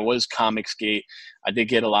did, when I was Comicsgate, I did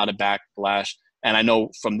get a lot of backlash. And I know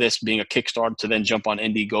from this being a Kickstarter to then jump on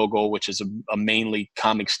Indiegogo, which is a mainly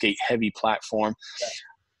Comicsgate heavy platform. Yeah.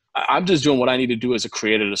 I'm just doing what I need to do as a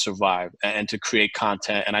creator to survive and to create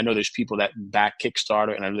content. And I know there's people that back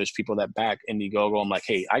Kickstarter, and I know there's people that back Indiegogo. I'm like,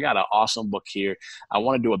 hey, I got an awesome book here. I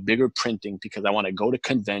want to do a bigger printing because I want to go to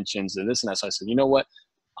conventions and this and that. So I said, you know what?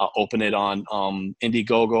 I'll open it on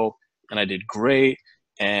Indiegogo, and I did great,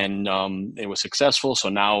 and it was successful. So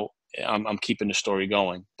now I'm keeping the story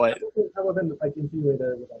going. But I wasn't like insinuated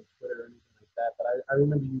on Twitter or anything like that. But I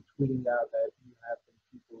remember you tweeting out that you had some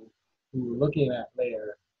people who were looking at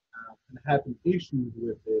LAIR and had some issues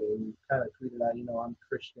with it, and you kind of tweeted out, you know, I'm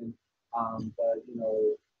Christian, but you know,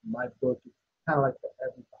 my book is kind of like for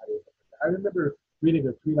everybody. I remember reading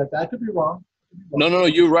a tweet like that. I could be wrong. No,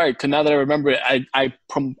 you're right. Because now that I remember it,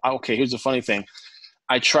 okay, here's the funny thing.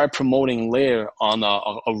 I tried promoting LAIR on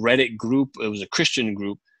a Reddit group. It was a Christian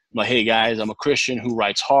group. I'm like, hey guys, I'm a Christian who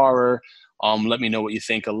writes horror. Let me know what you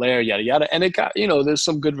think of LAIR, yada, yada. And it got, you know, there's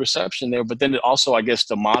some good reception there, but then it also, I guess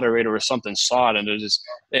the moderator or something saw it, and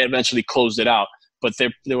they eventually closed it out. But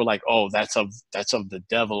they were like, oh, that's of the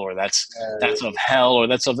devil, or that's of hell, or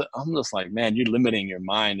that's of the, I'm just like, man, you're limiting your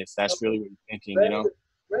mind if that's really what you're thinking, Reddit, you know?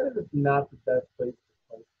 Reddit is not the best place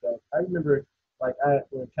to post stuff. I remember, like,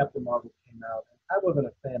 when Captain Marvel came out, I wasn't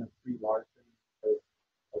a fan of Brie Larson because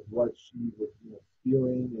of what she was, you know,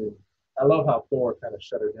 spewing, and I love how Thor kind of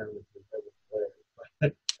shut her down with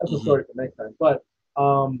the That's a story for next time. But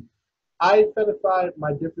I set aside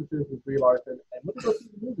my differences with Brie Larson and went to go see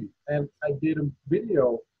the movie. And I did a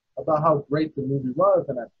video about how great the movie was,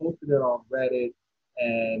 and I posted it on Reddit.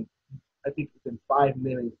 And I think within 5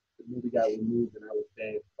 minutes, the movie got removed, and I was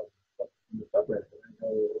banned from the subreddit. And I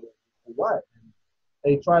go, for what? And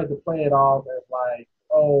they tried to play it off as like,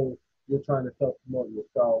 oh, you're trying to self-promote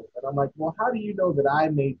yourself. And I'm like, well, how do you know that I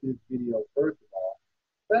made this video, first of all?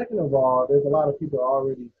 Second of all, there's a lot of people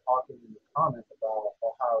already talking in the comments about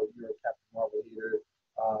how you're a Captain Marvel hater,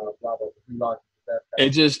 blah, blah, blah.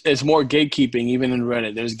 It's more gatekeeping, even in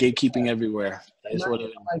Reddit. There's gatekeeping everywhere. That's what it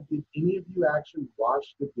is. Like, did any of you actually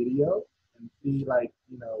watch the video and see, like,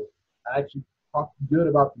 you know, actually talk good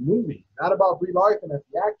about the movie? Not about Brie Larson as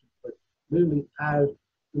the actress, but literally as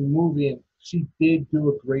the movie. And she did do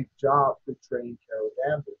a great job portraying Carol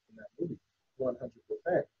Danvers in that movie,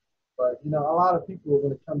 100%. But, you know, a lot of people,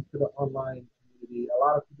 when it comes to the online community, a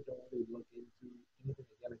lot of people don't really look into anything.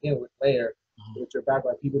 And again, with LAIR, with your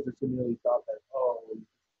background, people just immediately thought that, oh,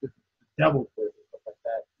 this is the devil's work and stuff like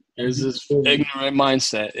that. There's this ignorant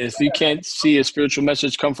mindset. If you can't see a spiritual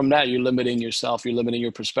message come from that, you're limiting yourself. You're limiting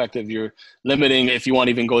your perspective. You're limiting, if you want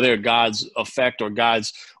to even go there, God's effect or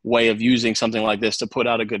God's way of using something like this to put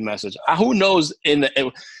out a good message. Who knows in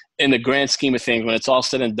the grand scheme of things, when it's all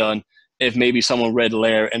said and done, if maybe someone read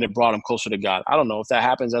LAIR and it brought them closer to God. I don't know if that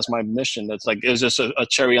happens. That's my mission. That's like, it was just a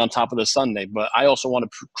cherry on top of the sundae. But I also want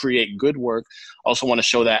to create good work. I also want to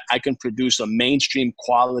show that I can produce a mainstream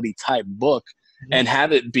quality type book and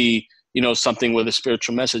have it be, you know, something with a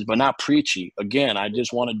spiritual message, but not preachy. Again, I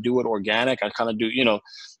just want to do it organic. I kind of do, you know,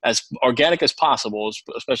 as organic as possible,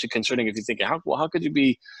 especially considering if you're thinking, how could you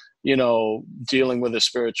be, you know, dealing with a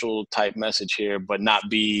spiritual type message here, but not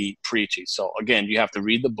be preachy? So again, you have to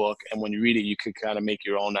read the book, and when you read it, you can kind of make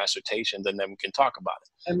your own assertions, and then we can talk about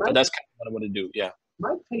it. But that's kind of what I want to do. Yeah.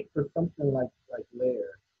 My take for something like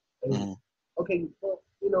LAIR is, okay, well,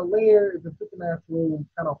 you LAIR is a supernatural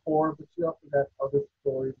kind of horror, but you also got other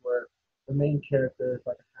stories where the main character is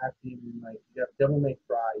like a half demon. Like you have Devil May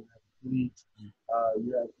Cry, you have Bleach,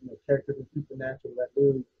 you have characters in Supernatural that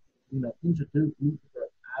really introduce Lucifer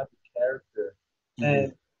as a character.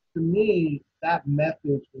 And to me, that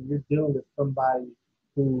message when you're dealing with somebody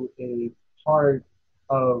who is part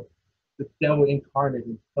of the devil incarnate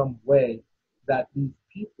in some way, that these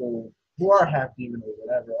people who are half demon or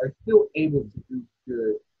whatever are still able to do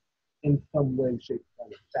good in some way, shape,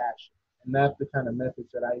 form, or fashion. And that's the kind of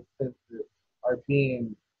message that I sense that are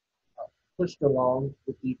being pushed along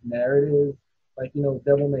with these narratives. Like,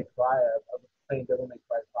 Devil May Cry, I was playing Devil May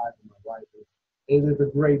Cry 5 with my wife. It is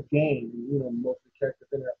a great game. Most of the characters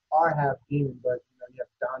in there are half demon, but you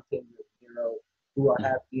have Dante and Nero who are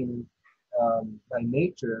half demon by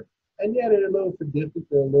nature. And yeah, they're a little sadistic,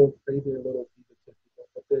 they're a little crazy, they're a little egotistical,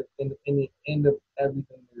 but they're in the end of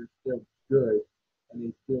everything, they're still good, and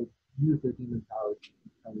they still use their demon powers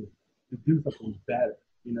to do something better,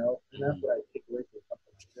 And that's what I take away from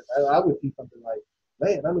something like this. I would see something like,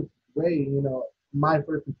 man, that looks great. My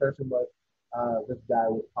first impression was this guy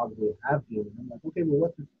was probably a half demon. I'm like, okay, well,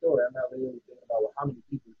 what's the story? I'm not really thinking about how many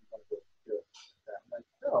people he's going to go kill. I'm like,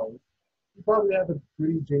 no, you probably have a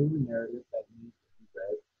pretty genuine narrative that needs to be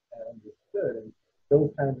read and understood. And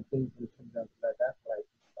those kinds of things, when it comes down to that, that's what I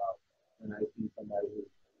think about when I see somebody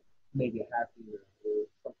who's maybe a half demon or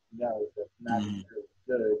something else that's not necessarily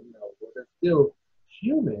good. Where they're still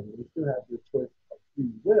human, they still have their choice of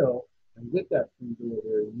free will, and with that free will,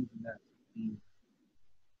 they're using that to be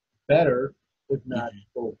better, if not,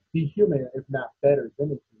 well, be human, if not better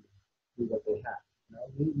than a human, do what they have.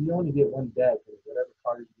 You only get one dead, whatever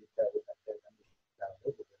card you get dead with that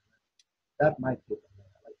dead, that's my take on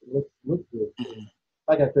that. Like, it looks good.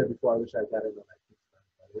 Like I said before, I wish I got it on that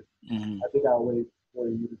Kickstarter. I think I'll wait for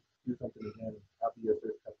you to do something again. I'll be your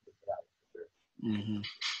first customer for that, for sure.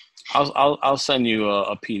 I'll send you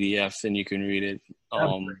a PDF and you can read it.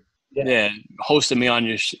 Yeah, hosting me on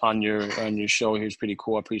your show here is pretty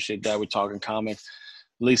cool. I appreciate that. We're talking comics.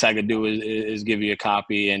 Least I could do is give you a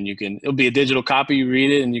copy, and it'll be a digital copy. You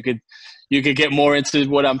read it, and you could get more into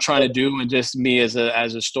what I'm trying to do, and just me as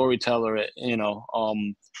a storyteller. I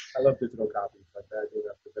love digital copies like that.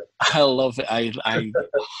 I love it. I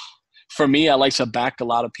for me, I like to back a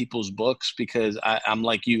lot of people's books because I'm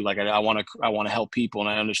like you. Like I want to help people, and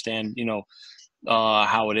I understand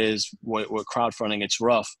how it is with crowdfunding. It's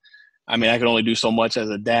rough. I mean, I can only do so much as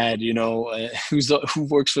a dad, who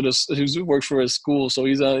works for a school, so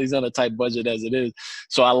he's on a tight budget as it is.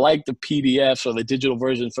 So I like the PDFs or the digital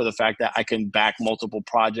version for the fact that I can back multiple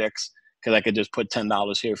projects, because I could just put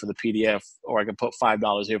 $10 here for the PDF, or I could put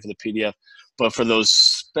 $5 here for the PDF. But for those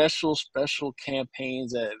special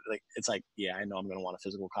campaigns that it's like, yeah, I know I'm going to want a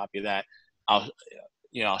physical copy of that. I'll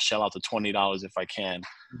shell out the $20 if I can.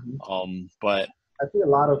 But I see a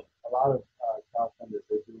lot of crowdfunders,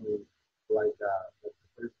 they're doing like the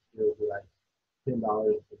first deal will be like $10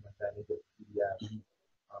 or something like that, and you get PDF.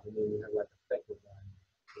 And then you have like a second one,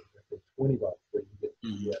 it's $20 where you get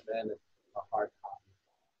PDF and a hard copy.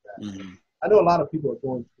 I know a lot of people are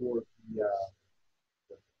going towards the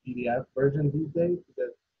PDF version these days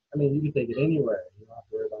because you can take it anywhere. You don't have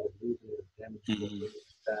to worry about it losing or damaging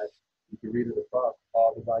that. You can read it across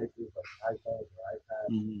all devices like iPhones or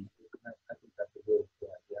iPads. I think that's a really good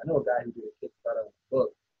idea. I know a guy who did a Kickstarter on a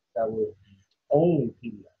book that was only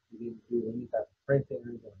PDF. He didn't do any type of printing or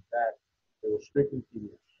anything like that. It was strictly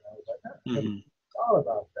PDF. And I was like, it's all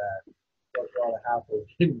about that. That's all the hassle of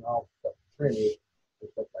getting all the stuff printed and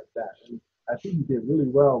stuff like that. And I think you did really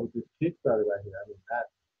well with this Kickstarter right here.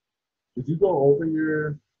 Did you go over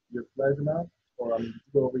your pledge amount, or did you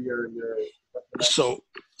go over your? So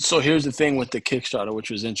here's the thing with the Kickstarter,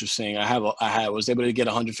 which was interesting. I was able to get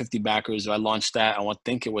 150 backers. I launched that. I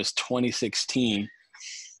think it was 2016,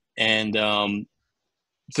 and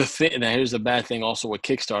here's the bad thing also with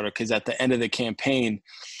Kickstarter, because at the end of the campaign,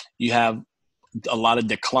 you have a lot of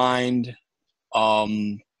declined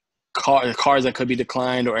cars that could be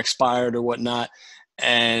declined or expired or whatnot.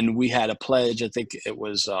 And we had a pledge. I think it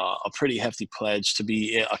was a pretty hefty pledge to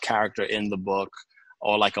be a character in the book,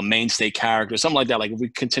 or like a mainstay character, something like that. Like if we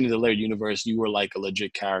continue the LAIR universe, you were like a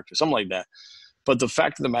legit character, something like that. But the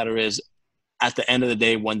fact of the matter is, at the end of the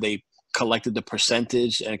day, when they collected the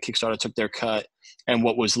percentage and Kickstarter took their cut, and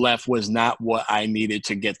what was left was not what I needed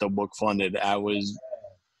to get the book funded. Dude,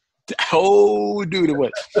 it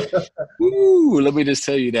was. Let me just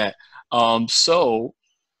tell you that. So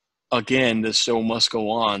again, the show must go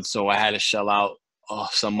on. So I had to shell out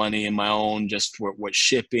some money in my own, just with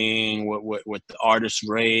shipping, with the artist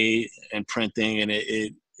rate and printing, and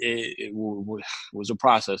it was a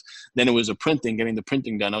process. Then it was a printing, getting the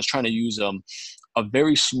printing done. I was trying to use a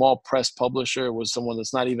very small press publisher. It was someone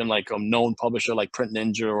that's not even like a known publisher like Print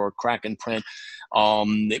Ninja or Kraken Print.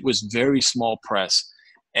 It was very small press.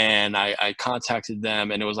 And I contacted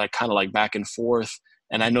them, and it was like kind of like back and forth.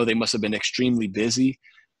 And I know they must have been extremely busy,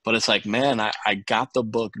 but it's like, man, I got the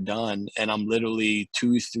book done, and I'm literally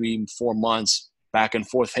 2, 3, 4 months back and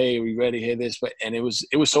forth. Hey, are we ready? Hey, this, but, and it was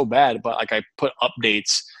so bad. But like I put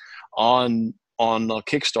updates on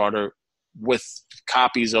Kickstarter with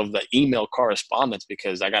copies of the email correspondence,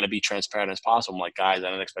 because I got to be transparent as possible. I'm like, guys, I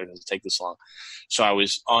didn't expect it to take this long. So I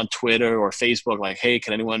was on Twitter or Facebook, like, hey,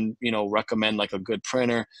 can anyone, recommend like a good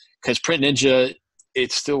printer? Because Print Ninja,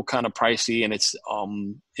 it's still kind of pricey, and it's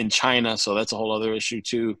in China, so that's a whole other issue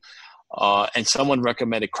too. And someone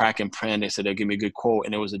recommended Kraken Print. They said they'll give me a good quote,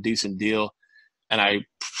 and it was a decent deal. And I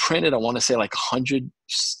printed, I want to say like 100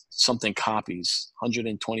 something copies,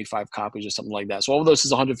 125 copies or something like that. So all of those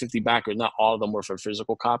is 150 backers. Not all of them were for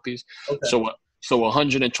physical copies. Okay. So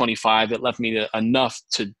 125, it left me enough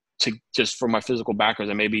to just for my physical backers,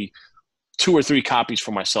 and maybe 2 or 3 copies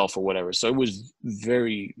for myself or whatever. So it was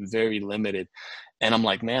very, very limited. And I'm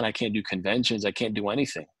like, man, I can't do conventions. I can't do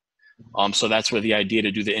anything. So that's where the idea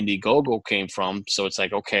to do the Indiegogo came from. So it's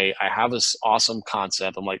like, okay, I have this awesome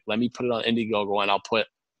concept. I'm like, let me put it on Indiegogo, and I'll put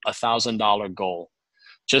 $1,000 goal,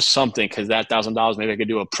 just something. Cause that $1,000, maybe I could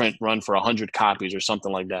do a print run for 100 copies or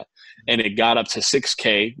something like that. And it got up to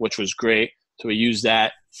 6K, which was great. So we used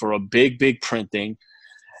that for a big, big printing.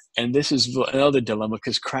 And this is another dilemma,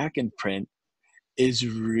 because Kraken Print is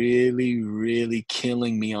really, really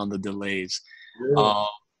killing me on the delays. Really?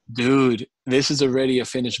 Dude, this is already a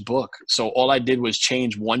finished book. So all I did was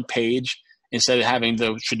change one page instead of having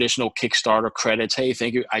the traditional Kickstarter credits. Hey,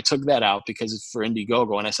 thank you. I took that out because it's for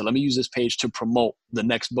Indiegogo. And I said, let me use this page to promote the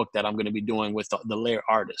next book that I'm going to be doing with the LAIR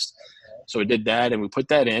artist. So we did that, and we put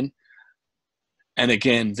that in. And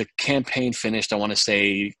again, the campaign finished, I want to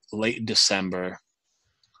say late December.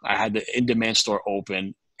 I had the in-demand store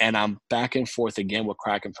open, and I'm back and forth again with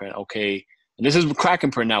Kraken Print. Okay. And this is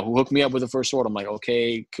Kraken Print now, who hooked me up with the first order. I'm like,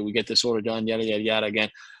 okay, can we get this order done? Yada, yada, yada again.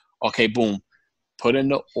 Okay, boom. Put in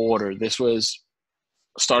the order.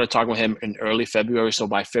 Started talking with him in early February. So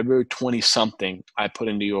by February 20-something, I put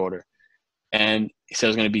in the order. And he said it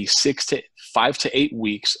was going to be 5 to 8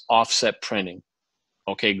 weeks offset printing.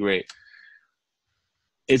 Okay, great.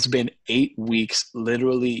 It's been 8 weeks,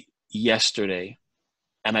 literally yesterday.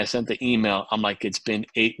 And I sent the email. I'm like, it's been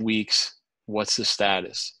 8 weeks. What's the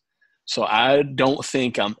status? So I don't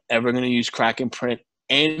think I'm ever going to use Kraken Print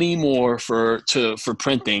anymore for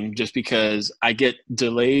printing, just because I get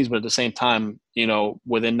delays, but at the same time,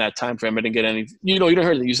 within that time frame, I didn't get any. You don't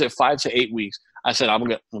hear that. You said 5 to 8 weeks. I said I'll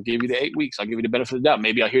give you the 8 weeks. I'll give you the benefit of the doubt.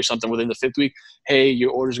 Maybe I'll hear something within the 5th week. Hey,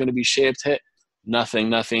 your order's going to be shipped. Hey,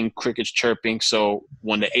 nothing. Crickets chirping. So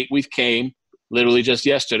when the 8 week came, literally just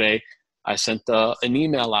yesterday, I sent an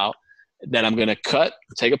email out that I'm going to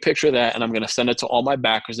take a picture of that, and I'm going to send it to all my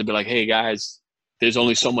backers and be like, hey guys, there's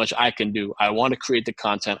only so much I can do. I want to create the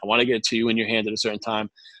content. I want to get it to you in your hand at a certain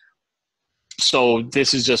time. So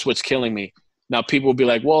this is just what's killing me. Now people will be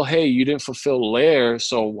like, well, hey, you didn't fulfill LAIR,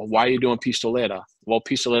 so why are you doing Pistolera? Well,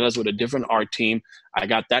 Pistolera is with a different art team. I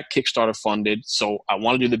got that Kickstarter funded, so I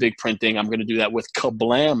want to do the big printing. I'm going to do that with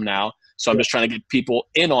Kablam now. So I'm just trying to get people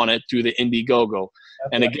in on it through the Indiegogo.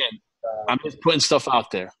 And again, I'm just putting stuff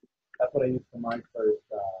out there. That's what I used for my first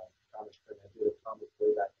comic print. I did a comic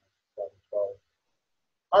way back in 2012.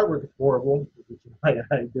 Artwork is horrible, which is why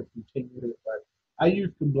I discontinued it. But I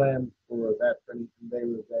used Kablam for that printing.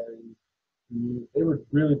 They were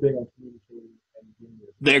really big on communicating and giving me.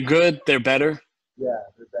 They're good. They're better. Yeah,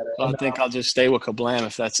 they're better. So I think I'll just stay with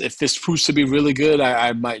Kablam. If this proves to be really good,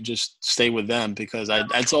 I might just stay with them, because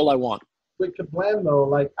that's all I want. With Kablam though,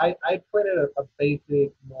 like I printed a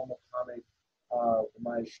basic normal comic.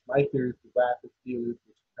 My series, the graphic dealers,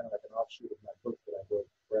 which is kind of like an offshoot of my book that I wrote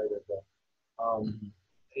forever ago.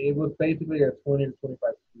 It was basically a 20 to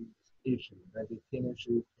 25 issue. And I did 10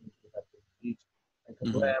 issues, 25 each. And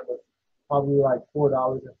Kablam was probably like $4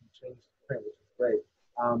 and some change to print, which is great.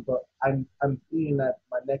 But I'm seeing that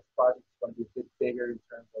my next project is going to be a bit bigger in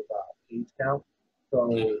terms of page count.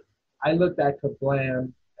 So I looked at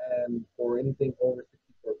Kablam, and for anything over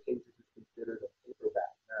 64 pages, it's considered a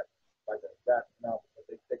paperback, not like a graphic novel.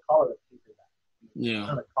 But they call it a paperback. Yeah.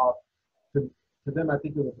 Kind of cost to them. I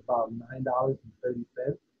think it was about $9.30.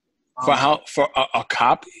 For a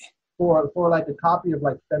copy? For like a copy of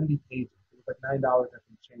like 70 pages, it was like $9 and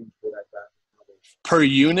some change for that graphic novel. Per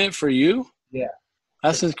unit for you? Yeah.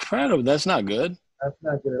 That's incredible. That's not good. That's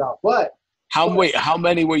not good at all. But how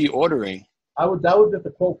many were you ordering? that was just a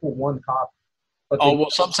quote for one copy. But Oh, well,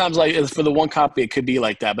 sometimes like for the one copy, it could be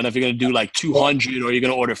like that. But if you're going to do like 200 or you're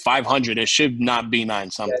going to order 500, it should not be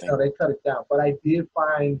 9 something. Yeah, no, they cut it down. But I did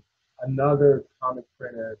find another comic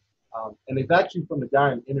printer, and it's actually from the guy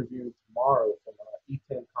I'm interviewing tomorrow from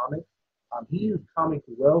E10 Comics. He used Comic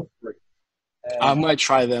Wellspring. I might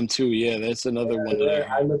try them too. Yeah, that's another one. Yeah,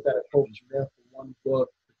 I looked at a quote from there for one book.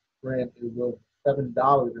 Print, it was $7 and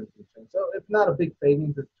some change. So it's not a big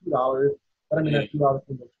savings. It's $2. But I mean, that $2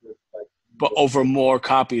 can go to like. But over more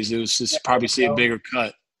copies, it was just probably see a bigger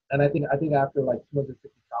cut. And I think after like 250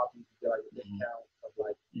 copies, you get like a discount of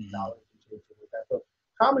like $2 and change like that. So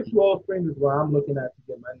Comics Wellspring is where I'm looking at to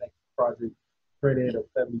get my next project printed of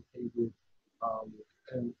 70 pages.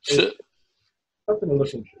 And it's something to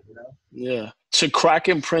look into, you know? Yeah. To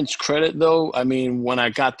Kraken Print's credit, though, I mean, when I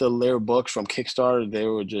got the LAIR books from Kickstarter, they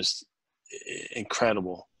were just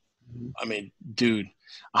incredible. I mean, dude,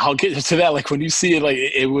 I'll get to that. Like when you see it, like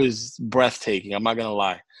it was breathtaking. I'm not gonna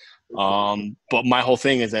lie. But my whole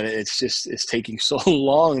thing is that it's taking so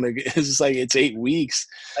long. Like, it's just like it's 8 weeks.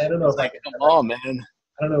 I don't know if like, come on, man.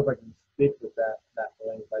 I don't know if I can stick with that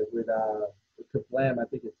length. Like with Kablam, I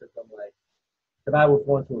think it took them like, because I was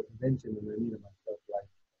going to a convention and I needed my stuff like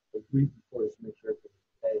a week before to make sure it was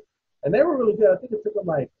okay. And they were really good. I think it took them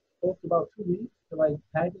like close to about 2 weeks to like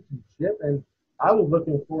package and ship. And I was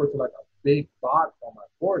looking forward to like a big box on my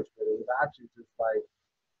porch, but it was actually just like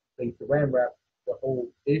they saran wrapped the whole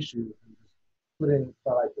issue and just put in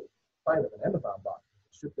like the price of an Amazon box and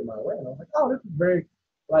shipped it my way. And I was like, oh, this is very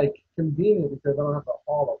like convenient because I don't have to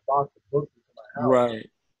haul a box of books into my house. Right.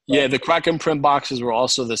 Yeah, the Kraken Print boxes were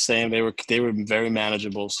also the same. They were very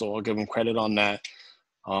manageable, so I'll give them credit on that.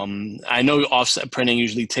 I know offset printing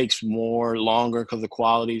usually takes longer because of the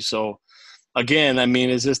quality. So again, I mean,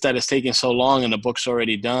 it's just that it's taking so long and the book's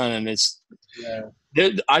already done, and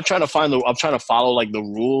I'm trying to follow like the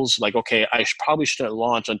rules. Like, okay, I probably shouldn't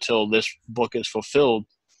launch until this book is fulfilled,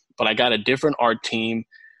 but I got a different art team,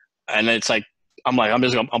 and it's like I'm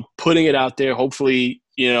putting it out there. Hopefully,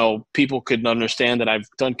 you know, people could understand that I've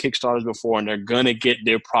done Kickstarters before and they're gonna get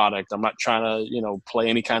their product. I'm not trying to, you know, play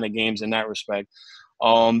any kind of games in that respect.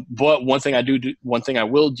 But one thing I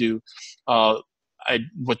will do,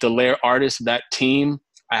 with the LAIR artists, that team,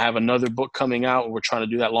 I have another book coming out. We're trying to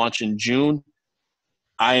do that launch in June.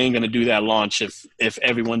 I ain't going to do that launch if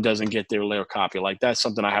everyone doesn't get their LAIR copy. Like, that's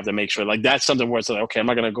something I have to make sure. Like, that's something where it's like, okay, I'm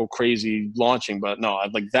not going to go crazy launching, but no,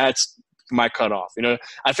 like, that's my cutoff. You know,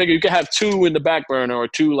 I figure you can have 2 in the back burner or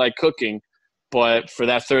 2 like cooking, but for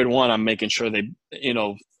that third one, I'm making sure they, you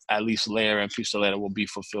know, at least LAIR and PISTOLERA will be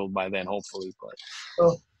fulfilled by then, hopefully. But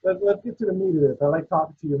so let's get to the meat of this. I like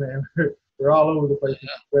talking to you, man. We're all over the place.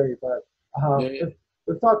 It's great, but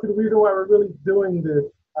let's talk to the reason why we're really doing this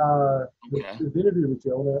this interview with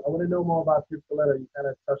you. I want to know more about PISTOLERA. You kind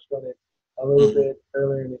of touched on it a little bit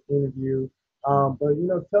earlier in the interview, but you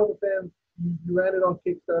know, tell the fans you ran it on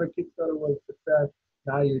Kickstarter. Kickstarter was a success.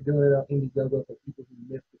 Now you're doing it on Indiegogo for people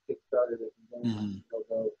who missed the Kickstarter that you go on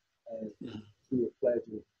Indiegogo and do a pledge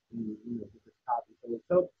and you know, get this copy.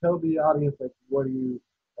 So tell the audience, like, what do you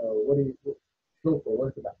go for? What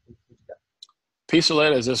is it about? What you got?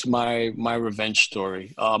 PISTOLERA is just my revenge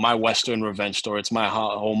story, my Western revenge story. It's my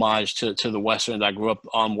homage to the Westerns. I grew up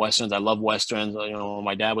on Westerns. I love Westerns. You know,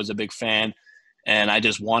 my dad was a big fan, and I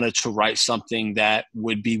just wanted to write something that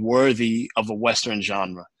would be worthy of a Western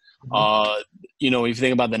genre. You know, if you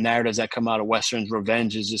think about the narratives that come out of Westerns,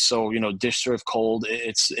 revenge is just so, you know, dish served cold.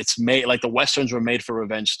 It's made like the Westerns were made for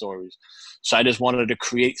revenge stories. So I just wanted to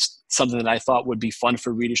create something that I thought would be fun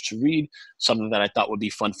for readers to read, something that I thought would be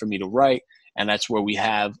fun for me to write. And that's where we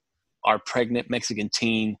have our pregnant Mexican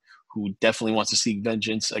teen who definitely wants to seek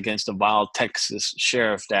vengeance against a vile Texas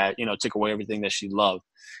sheriff that, you know, took away everything that she loved.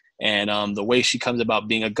 And the way she comes about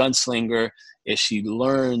being a gunslinger is she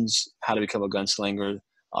learns how to become a gunslinger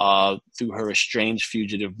through her estranged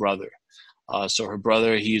fugitive brother. So her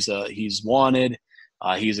brother, he's wanted.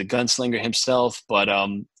 He's a gunslinger himself, but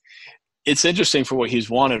it's interesting for what he's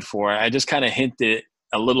wanted for. I just kind of hinted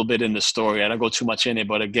a little bit in the story. I don't go too much in it,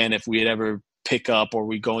 but again, if we'd ever pick up or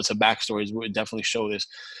we go into backstories, we would definitely show this.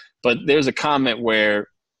 But there's a comment where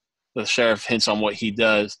the sheriff hints on what he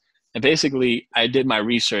does. And basically, I did my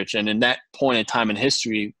research, and in that point in time in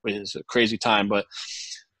history, which is a crazy time, but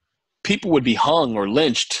people would be hung or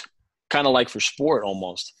lynched, kind of like for sport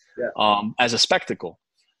almost, as a spectacle.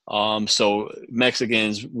 So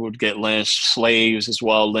Mexicans would get lynched, slaves as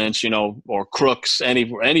well lynched, you know, or crooks,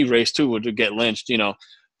 any race too would get lynched, you know.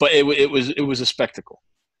 But it was a spectacle.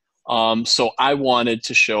 So I wanted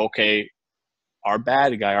to show, okay, our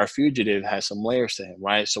bad guy, our fugitive, has some layers to him,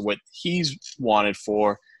 right? So what he's wanted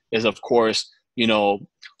for is, of course, you know,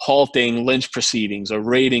 halting lynch proceedings or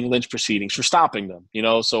raiding lynch proceedings for stopping them, you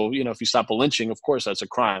know? So, you know, if you stop a lynching, of course, that's a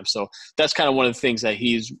crime. So that's kind of one of the things that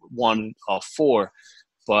he's won for.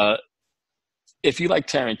 But if you like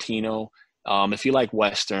Tarantino, if you like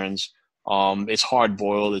Westerns, it's hard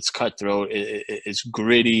boiled, it's cutthroat, it's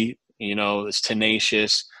gritty, you know, it's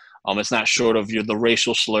tenacious. It's not short of the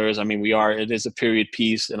racial slurs. I mean, it is a period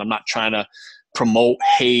piece, and I'm not trying to promote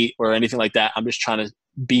hate or anything like that. I'm just trying to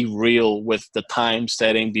be real with the time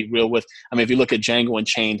setting, be real with, I mean, if you look at Django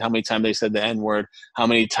Unchained, how many times they said the N-word, how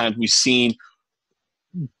many times we've seen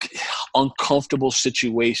uncomfortable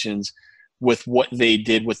situations with what they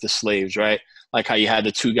did with the slaves, right? Like how you had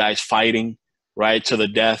the two guys fighting, right, to the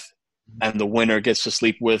death, and the winner gets to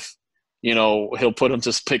sleep with, you know, he'll put him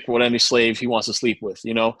to pick what any slave he wants to sleep with,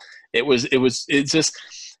 you know? It's just,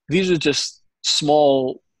 these are just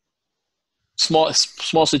small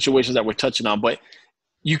situations that we're touching on, but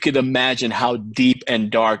you could imagine how deep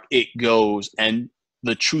and dark it goes, and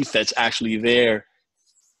the truth that's actually there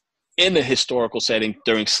in the historical setting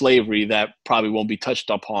during slavery that probably won't be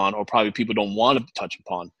touched upon, or probably people don't want to touch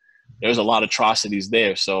upon. There's a lot of atrocities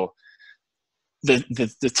there. So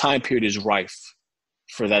the time period is rife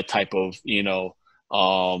for that type of, you know,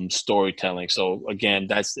 storytelling. So again,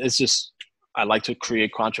 it's just, I like to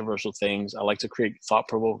create controversial things. I like to create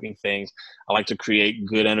thought-provoking things. I like to create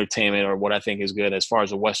good entertainment, or what I think is good. As far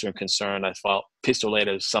as a Western concerned, I felt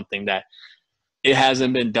Pistoleta is something that it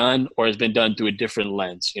hasn't been done, or has been done through a different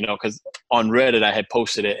lens, you know, because on Reddit I had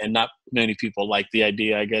posted it, and not many people like the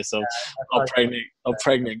idea, I guess, of a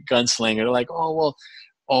pregnant gunslinger. They're like, oh,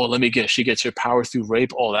 well, she gets her power through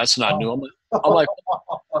rape. Oh, that's not new. I'm like,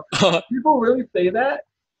 people really say that?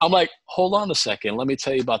 I'm like, hold on a second. Let me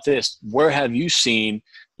tell you about this. Where have you seen,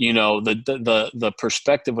 you know, the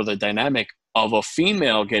perspective or the dynamic of a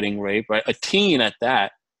female getting raped, right? A teen at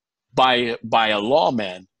that, by a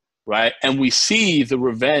lawman, right? And we see the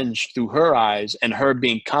revenge through her eyes, and her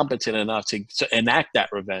being competent enough to enact that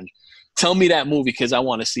revenge. Tell me that movie, because I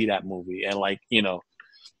want to see that movie. And like, you know,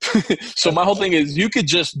 so my whole thing is, you could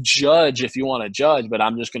just judge if you want to judge, but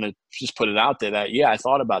I'm just going to just put it out there that, yeah, I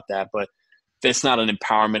thought about that, but it's not an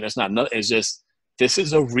empowerment. It's just, this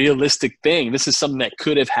is a realistic thing. This is something that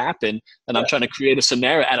could have happened. And I'm trying to create a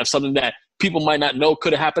scenario out of something that people might not know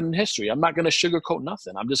could have happened in history. I'm not going to sugarcoat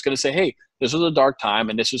nothing. I'm just going to say, hey, this was a dark time,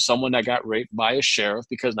 and this is someone that got raped by a sheriff,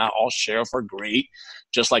 because not all sheriffs are great,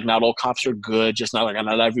 just like not all cops are good, just not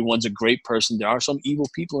everyone's a great person. There are some evil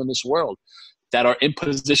people in this world that are in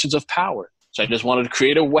positions of power. So I just wanted to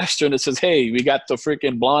create a Western that says, hey, we got the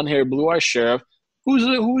freaking blonde-haired, blue-eyed sheriff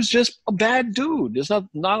who's just a bad dude. It's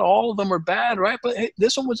not all of them are bad, right? But hey,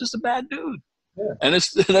 this one was just a bad dude. Yeah. And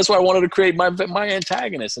that's why I wanted to create my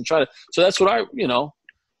antagonist and try to. So that's what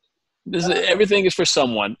everything is for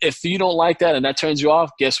someone. If you don't like that and that turns you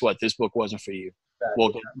off, guess what? This book wasn't for you.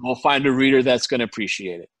 Exactly. We'll find a reader that's going to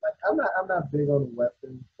appreciate it. Like, I'm not big on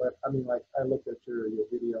weapons, but I mean, like, I looked at your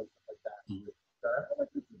videos and stuff like that. Mm-hmm. I'm like,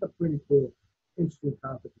 this is a pretty cool, interesting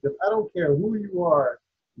concept, because I don't care who you are,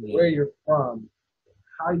 where you're from,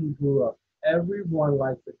 how you grew up. Everyone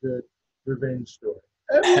likes a good revenge story.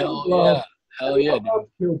 Hell yeah, dude.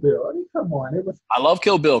 Kill Bill. I mean, come on. I love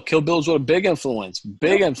Kill Bill. Kill Bill's a big influence.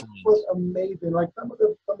 It was amazing. Like some of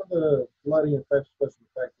the bloody and special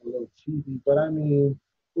effects were a little cheesy, but I mean,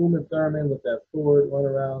 Uma Thurman with that sword run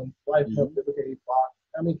around, life help look at box.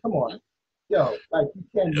 I mean, come on, yo, like you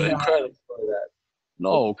can't do that.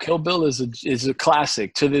 No, Kill Bill is a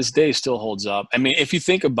classic. To this day, still holds up. I mean, if you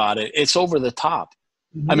think about it, it's over the top.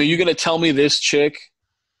 Mm-hmm. I mean, you're gonna tell me this chick,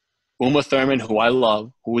 Uma Thurman, who I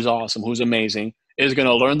love, who's awesome, who's amazing, is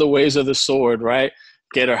gonna learn the ways of the sword, right?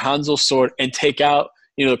 Get her Hanzo sword and take out,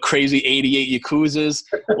 you know, crazy 88 Yakuzas,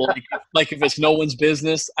 like if it's no one's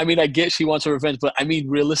business. I mean, I get she wants her revenge, but I mean,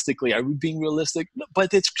 realistically, are we being realistic?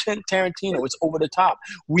 But it's Tarantino. It's over the top.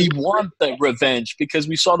 We want the revenge because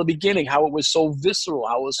we saw the beginning, how it was so visceral,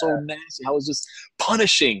 how it was so nasty, how it was just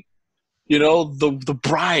punishing. You know, the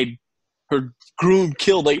bride, her groom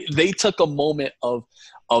killed. They took a moment of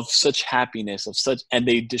such happiness, and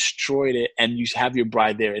they destroyed it, and you have your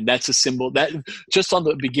bride there, and that's a symbol that just on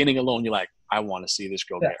the beginning alone, you're like, I want to see this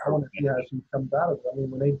girl get I want to see how she comes out of it. I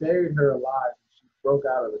mean, when they buried her alive, she broke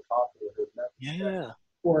out of the coffin with her neck.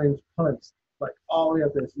 4-inch punch, like all the way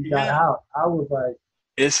up there. She got out. I was like,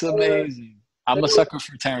 it's amazing. I'm a sucker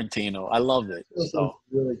for Tarantino. I love it. So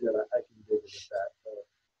really good. I can dig it with that. So,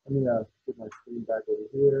 let me get my screen back over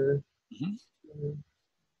here. Mm-hmm.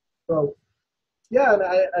 So, yeah, and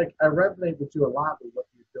I resonate with you a lot with what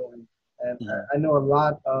you're doing. And I know a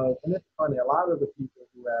lot of, and it's funny, a lot of the people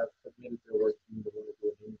who have submitted their work to me to want to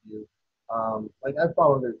do an interview, like I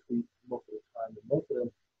follow their tweets most of the time, and most of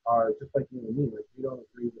them are just like you and me. Like we don't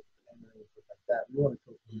agree with the ending and stuff like that. We want to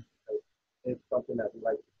tell stories because it's something that we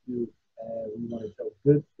like to do, and we want to tell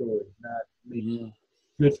good stories, not make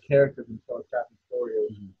good characters and tell a crappy story, or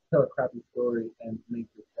tell a crappy story and make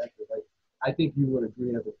it effective. Like I think you would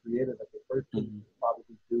agree as a creator that the first thing you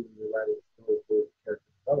probably do when you're writing a story is character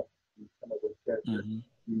development. You come up with a character,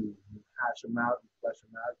 you hash them out, you flesh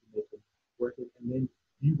them out, you make them work it, and then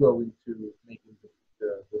you go into making the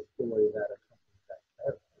story that accompanies that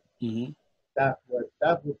character.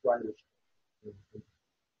 That's what writers do.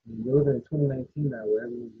 We're living in 2019 now, where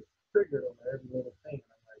everyone's just triggered over every little thing.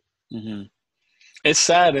 And I'm like, it's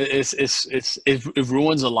sad. It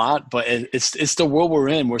ruins a lot, but it's the world we're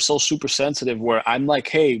in. We're so super sensitive. Where I'm like,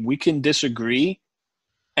 hey, we can disagree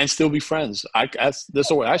and still be friends. That's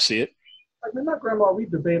the way I see it. Like me and my grandma, we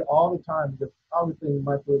debate all the time because obviously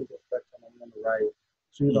my political spectrum, I'm on the right,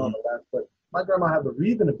 she's on the left. But my grandma has a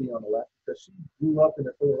reason to be on the left because she grew up in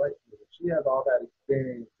the civil rights movement. She has all that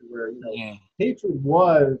experience to where hatred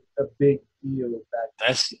was a big deal back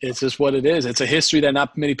then. It's just what it is. It's a history that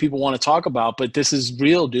not many people want to talk about, but this is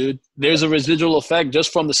real, dude. There's a residual effect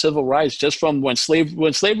just from the civil rights, just from when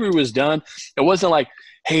slavery was done. It wasn't like,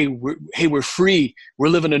 hey, we're free, we're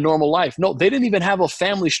living a normal life. No, they didn't even have a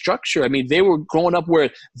family structure. I mean, they were growing up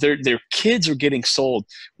where their kids are getting sold,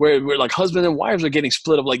 where like husband and wives are getting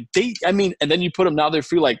split up. Like and then you put them, now they're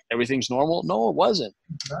free, like everything's normal. No, it wasn't.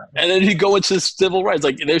 And then you go into civil rights.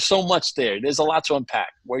 Like there's so much there. There's a lot to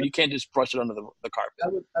unpack where you can't just brush it under the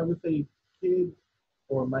carpet. I would say kids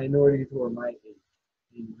or minorities who are my age,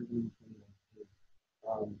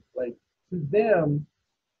 like to them,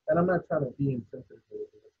 and I'm not trying to be insensitive, but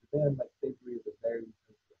to them, like slavery is a very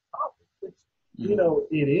sensitive topic, which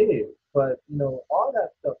it is. But all that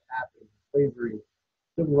stuff happened. Slavery,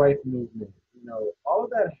 civil rights movement, all of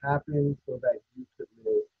that happened so that you could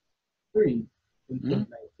live free in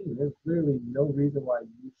 2019. There's really no reason why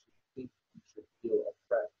you should think you should feel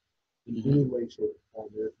oppressed in any way, shape, or form.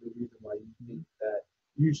 There's no reason why you think that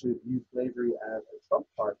you should use slavery as a trump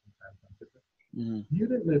card sometimes. You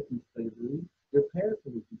didn't live through slavery. Your parents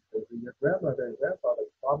lived through slavery. Your grandmother and grandfather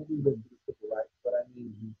probably lived through civil rights. But I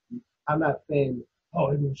mean, I'm not saying,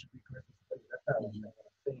 everyone should be grateful for slavery. That's not what I'm saying. What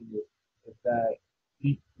I'm saying is that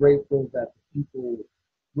be grateful that the people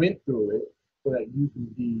went through it so that you can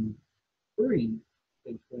be free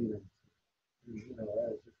in 2019.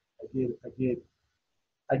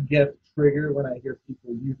 I get triggered when I hear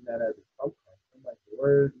people using that as a trump card. I'm like,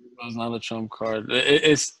 word. It's not a trump card.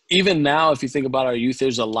 It's even now, if you think about our youth,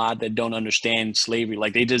 there's a lot that don't understand slavery.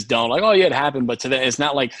 Like they just don't, like, oh yeah, it happened. But to them, it's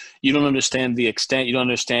not like you don't understand the extent. You don't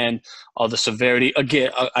understand the severity.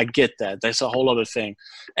 Again, I get that. That's a whole other thing.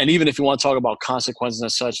 And even if you want to talk about consequences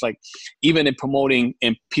and such, like even in promoting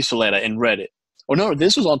in PISTOLERA in Reddit. Oh no,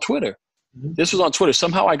 this was on Twitter. This was on Twitter.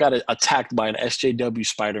 Somehow I got attacked by an SJW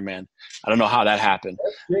Spider-Man. I don't know how that happened.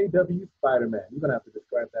 SJW Spider-Man. You're gonna have to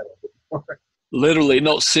describe that a bit more. Literally,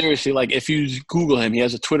 no, seriously, like if you Google him, he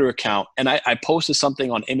has a Twitter account. And I posted something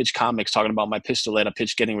on Image Comics talking about my PISTOLERA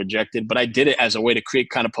pitch getting rejected, but I did it as a way to create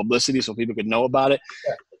kind of publicity so people could know about it.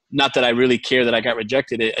 Yeah. Not that I really care that I got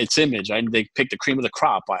rejected. It's Image. They picked the cream of the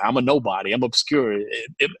crop. I'm a nobody. I'm obscure.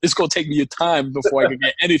 It's going to take me a time before I can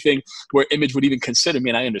get anything where Image would even consider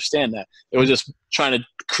me, and I understand that. It was just trying to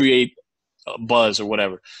create a buzz or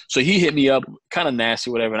whatever. So he hit me up, kind of nasty,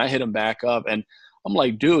 whatever, and I hit him back up, and I'm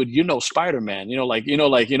like, dude, Spider-Man,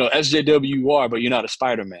 SJW you are, but you're not a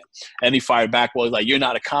Spider-Man. And he fired back, well, like, you're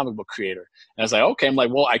not a comic book creator. And I was like, okay. I'm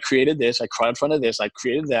like, well, I created this. I crowdfunded this. I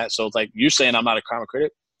created that. So it's like, you're saying I'm not a comic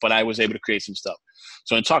critic, but I was able to create some stuff.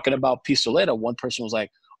 So in talking about PISTOLERA, one person was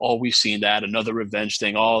like, oh, we've seen that, another revenge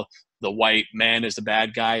thing. Oh, the white man is the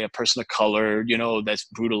bad guy, a person of color, that's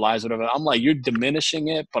brutalized, whatever. I'm like, you're diminishing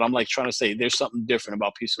it, but I'm like trying to say there's something different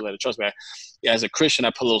about PISTOLERA. Trust me, as a Christian,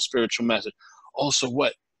 I put a little spiritual message. Also,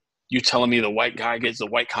 what? You telling me the white cop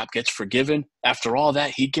gets forgiven? After all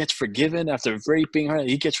that, he gets forgiven? After raping her,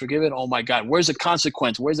 he gets forgiven? Oh my God, where's the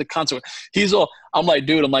consequence? Where's the consequence? I'm like,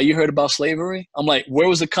 dude, you heard about slavery? I'm like, where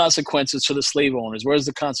was the consequences to the slave owners? Where's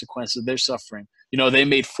the consequences? They're suffering. They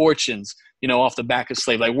made fortunes, off the back of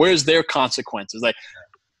slaves. Like, where's their consequences? Like,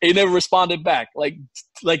 he never responded back. Like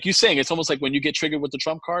you saying, it's almost like when you get triggered with the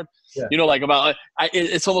Trump card,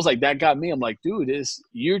 it's almost like that got me. I'm like, dude,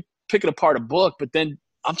 you're picking apart a book, but then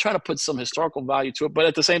I'm trying to put some historical value to it. But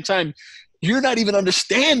at the same time, you're not even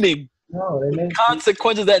understanding the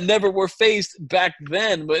consequences that never were faced back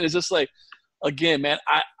then. But it's just like, again, man,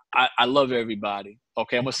 I love everybody.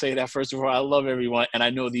 Okay, I'm going to say that first of all. I love everyone. And I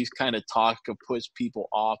know these kind of talks could push people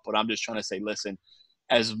off, but I'm just trying to say, listen,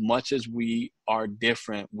 as much as we are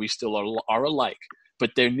different, we still are alike.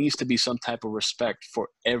 But there needs to be some type of respect for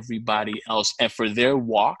everybody else and for their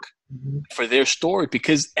walk, for their story,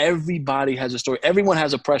 because everybody has a story. Everyone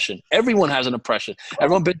has oppression. Everyone has an oppression.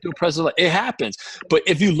 Everyone been through oppression. It happens. But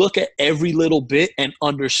if you look at every little bit and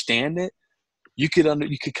understand it, you could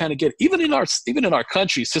kind of get, even in our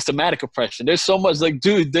country, systematic oppression. There's so much, like,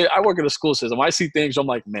 dude, I work in a school system. I see things, I'm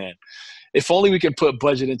like, man, if only we could put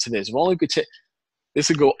budget into this. If only we could this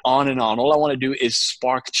would go on and on. All I want to do is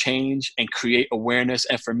spark change and create awareness.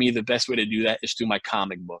 And for me, the best way to do that is through my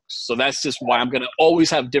comic books. So that's just why I'm going to always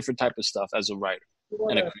have different type of stuff as a writer.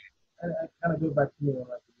 I kind of go back to me on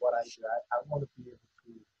what I do. I want to be able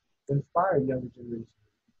to inspire younger generations.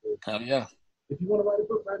 Hell yeah. If you want to write a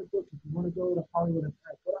book, write a book. If you want to go to Hollywood and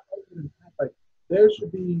act, go to Hollywood and act. Like, there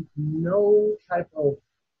should be no type of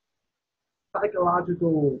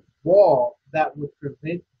psychological wall that would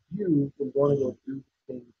prevent you from going to go do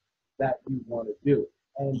things that you want to do.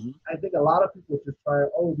 And I think a lot of people just try,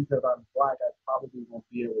 because I'm Black, I probably won't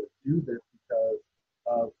be able to do this because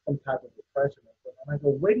of some type of oppression. And I go,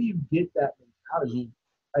 where do you get that mentality?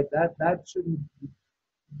 Like, that shouldn't be,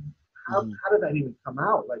 how did that even come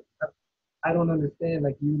out? Like, I don't understand.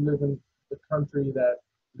 Like, you live in the country that's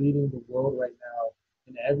leading the world right now,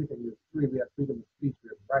 and everything is free. We have freedom of speech. We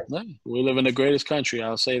have rights. We live in the greatest country.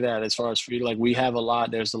 I'll say that. As far as freedom, like, we have a lot.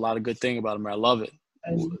 There's a lot of good thing about America. I love it.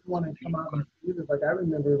 And you want to come out and see this. Like, I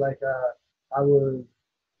remember, I was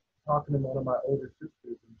talking to one of my older sisters,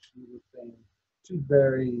 and she was saying she's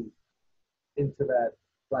very into that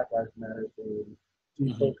Black Lives Matter thing.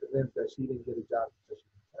 She's so convinced that she didn't get a job because she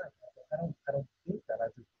was Black. I don't think that. I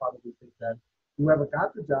just probably think that whoever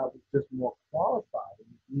got the job was just more qualified.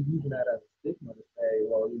 And you using that as a stigma to say,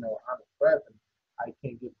 well, I'm oppressed and I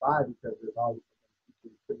can't get by because there's always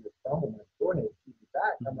something putting your thumb on my forehead to keep you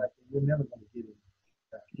back. I'm like, you're never going to get it.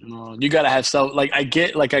 No, you gotta have self. I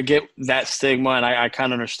get that stigma, and I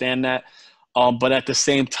kind of understand that. But at the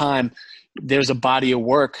same time, there's a body of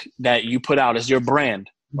work that you put out as your brand,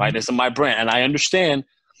 right? This is my brand, and I understand.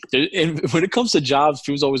 And when it comes to jobs,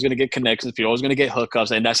 people's always going to get connections. People always going to get hookups,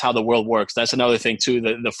 and that's how the world works. That's another thing too.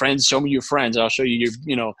 The friends, show me your friends. I'll show you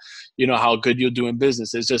your, how good you'll do in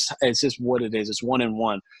business. It's just what it is. It's one and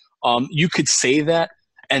one. You could say that,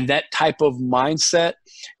 and that type of mindset,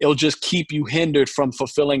 it'll just keep you hindered from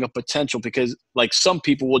fulfilling a potential, because like some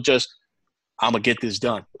people will just, I'm gonna get this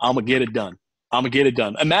done. I'm gonna get it done. I'm gonna get it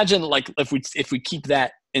done. Imagine like if we keep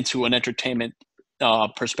that into an entertainment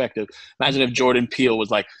perspective. Imagine if Jordan Peele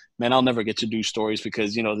was like, man, I'll never get to do stories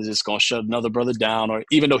because, they're just going to shut another brother down, or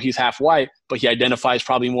even though he's half white, but he identifies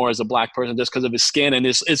probably more as a Black person just because of his skin. And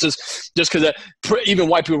it's just because even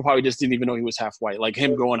white people probably just didn't even know he was half white. Like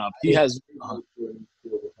him growing up, he has.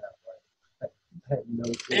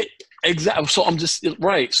 Exactly. So I'm just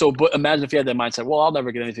right. So, but imagine if he had that mindset, well, I'll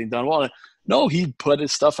never get anything done. Well, no, he put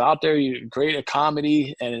his stuff out there. He created a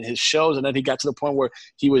comedy and his shows. And then he got to the point where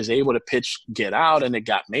he was able to pitch Get Out, and it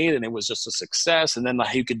got made, and it was just a success. And then like,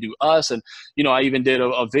 he could do Us. And, I even did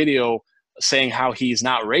a video saying how he's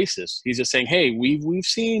not racist. He's just saying, hey, we've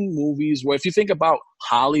seen movies where if you think about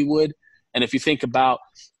Hollywood, and if you think about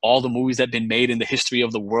all the movies that have been made in the history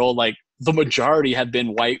of the world, like the majority have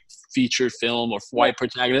been white feature film or white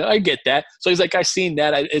protagonist. I get that. So he's like, I've seen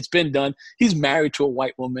that. It's been done. He's married to a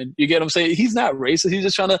white woman. You get what I'm saying? He's not racist.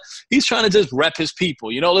 He's trying to just rep his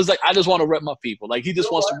people. It's like, I just want to rep my people. Like he just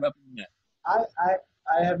wants to rep them. Yeah.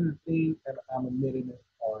 I haven't seen, and I'm admitting it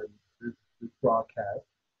on this broadcast,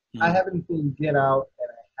 I haven't seen Get Out, and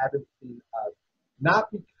I haven't seen Us. Not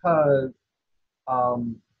because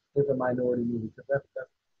it's a minority movie, because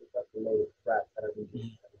that's a load of crap that I've been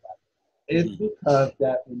doing. It's because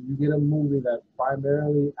that when you get a movie that's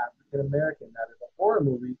primarily African American, that is a horror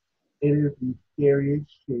movie, it is the scariest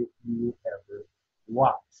shit you will ever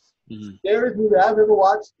watch. Scariest movie I've ever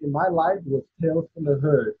watched in my life was Tales from the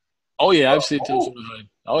Hood. Oh yeah, I've seen Tales from the Hood.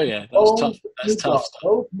 Oh yeah, that was tough. That's tough stuff.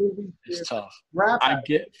 Those movies, it's tough. I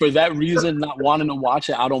get, for that reason, not wanting to watch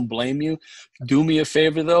it. I don't blame you. Do me a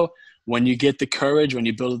favor though, when you get the courage, when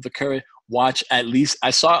you build up the courage, watch at least.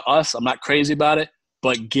 I saw Us. I'm not crazy about it.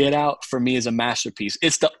 But Get Out, for me, is a masterpiece.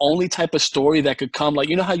 It's the only type of story that could come. Like,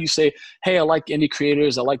 how you say, hey, I like indie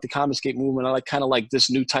creators. I like the Comicscape movement. I like kind of like this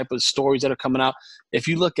new type of stories that are coming out. If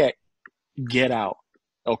you look at Get Out,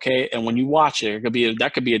 okay, and when you watch it,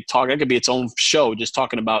 that could be a talk. That could be its own show, just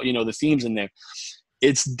talking about, the themes in there.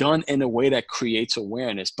 It's done in a way that creates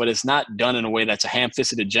awareness, but it's not done in a way that's a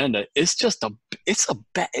ham-fisted agenda. It's just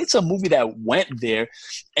it's a movie that went there,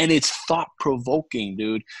 and it's thought-provoking,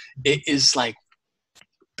 dude. It is like,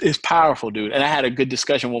 it's powerful, dude. And I had a good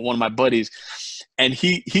discussion with one of my buddies, and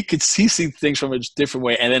he could see things from a different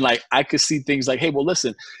way. And then like I could see things like, hey, well,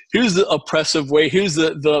 listen, here's the oppressive way. Here's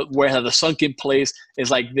the where the sunken place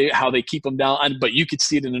is like how they keep them down. But you could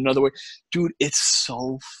see it in another way, dude. It's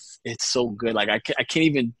so good. Like I can't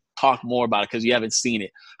even talk more about it because you haven't seen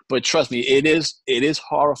it. But trust me, it is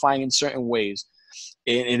horrifying in certain ways,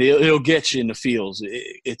 and it'll get you in the feels.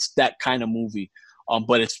 It's that kind of movie,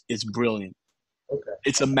 but it's brilliant. Okay.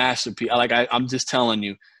 It's a masterpiece. I'm just telling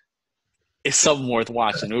you, it's something worth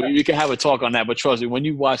watching. We can have a talk on that, but trust me, when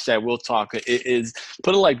you watch that, we'll talk. It is,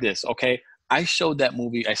 put it like this, okay? I showed that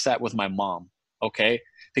movie. I sat with my mom, okay?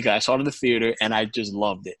 Because I saw it in the theater, and I just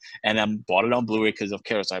loved it. And I bought it on Blu-ray because of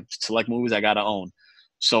course I select movies I gotta own.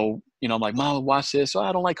 So, you know, I'm like, Mom, watch this. Oh,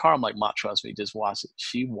 I don't like horror. I'm like, Mom, trust me, just watch it.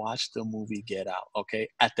 She watched the movie Get Out, okay?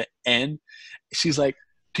 At the end, she's like,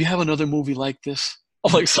 do you have another movie like this?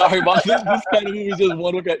 I'm like, sorry, Mom, this kind of movie just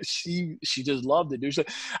one look at. She just loved it, dude. She's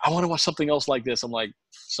like, I want to watch something else like this. I'm like,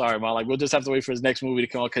 sorry, Mom. Like, we'll just have to wait for his next movie to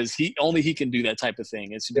come out because he can do that type of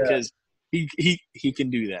thing. It's because he can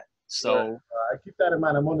do that. So I keep that in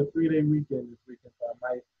mind. I'm on a 3-day weekend this weekend, so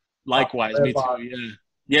I might. Likewise, me too.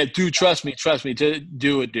 Yeah, dude. Trust me. Just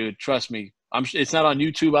do it, dude. Trust me. It's not on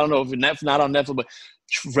YouTube. I don't know if it's not on Netflix, but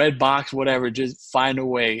Redbox, whatever. Just find a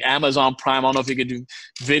way. Amazon Prime. I don't know if you could do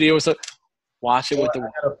video or stuff. Watch it with the.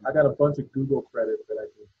 I got a bunch of Google credits that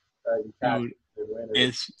I can dude,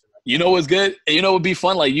 it's you know what's good. You know what would be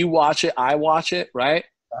fun? Like you watch it, I watch it, right?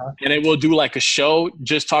 And then we'll do like a show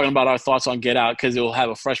just talking about our thoughts on Get Out because it will have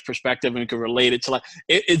a fresh perspective and we can relate it to like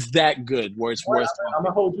it's that good where it's worth. I'm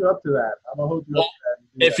gonna hold you up to that. Up to that.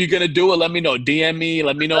 If you're gonna do it, let me know. DM me.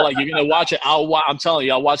 Let me know. Like you're gonna watch it. I'm telling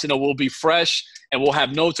you, I'll watch it. And we'll be fresh and we'll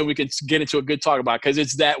have notes and we can get into a good talk about it because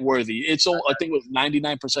it's that worthy. It's I think it was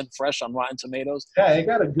 99% fresh on Rotten Tomatoes. Yeah, it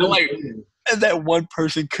got a good. Rating. And that one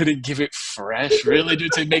person couldn't give it fresh, really,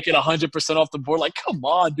 dude, to make it 100% off the board. Like, come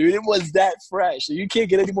on, dude, it was that fresh. You can't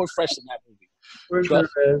get any more fresh than that movie. For sure,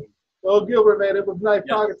 man. Well, Gilbert, man, it was nice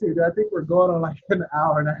talking to you. I think we're going on like an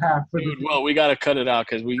hour and a half. Dude, well, we got to cut it out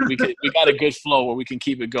because we got a good flow where we can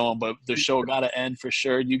keep it going. But the show got to end for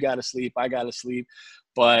sure. You got to sleep. I got to sleep.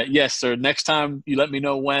 But, yes, sir, next time you let me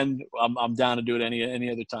know when, I'm down to do it any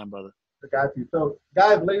other time, brother. I got you. So,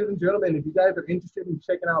 guys, ladies and gentlemen, if you guys are interested in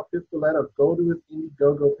checking out Pistolera, go to his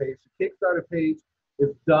Indiegogo page. The Kickstarter page is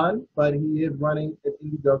done, but he is running an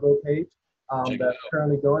Indiegogo page that's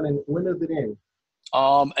currently going. And when does it end?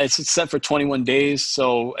 It's set for 21 days,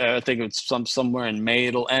 so I think it's somewhere in May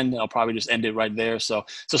it'll end. I'll probably just end it right there. So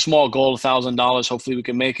it's a small goal, $1,000. Hopefully we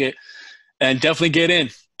can make it, and definitely get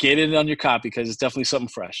in on your copy because it's definitely something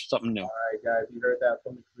fresh, something new. All right, guys, you heard that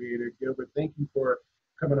from the creator, Gilbert. Thank you for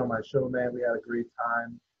coming on my show, man. We had a great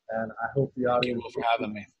time, and I hope the audience. Thank you for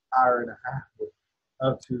having me. Hour and a half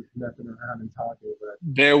up to nothing around and talking. But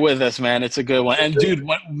bear with us, man. It's a good one. And dude,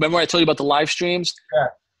 remember I told you about the live streams? Yeah.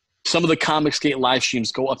 Some of the Comicsgate live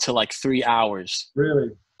streams go up to like 3 hours. Really?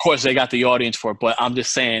 Of course, they got the audience for it, but I'm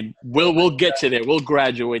just saying we'll get to there. We'll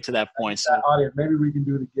graduate to that point. So. Audience, maybe we can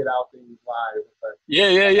do the Get Out thing live. But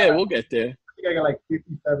yeah. We'll get there. I think I got like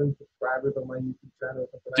 57 subscribers on my YouTube channel.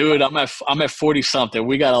 Dude, I'm at 40 something.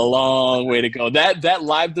 We got a long way to go. That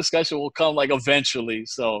live discussion will come like eventually.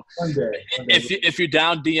 So one day. If you're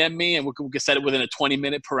down, DM me and we can set it within a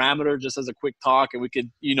 20-minute parameter just as a quick talk, and we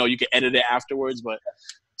could you can edit it afterwards. But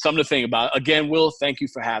something to think about. Again, Will, thank you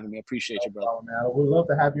for having me. I appreciate you, brother. Oh, man. We'd love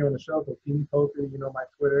to have you on the show. So keep me posted. My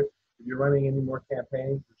Twitter. If you're running any more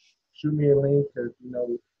campaigns, shoot me a link because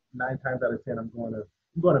 9 times out of 10 I'm going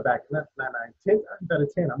to back it. Not 9, 10 times out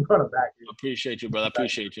of 10 I'm going to back it. Appreciate you, brother.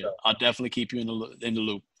 Appreciate you. I'll definitely keep you in the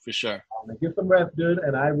loop for sure. Get some rest, dude,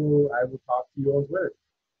 and I will talk to you on Twitter.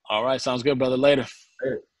 All right, sounds good, brother. Later.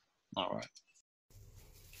 Later. All right.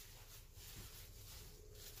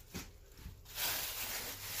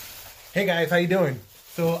 Hey guys, how you doing?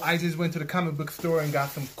 So I just went to the comic book store and got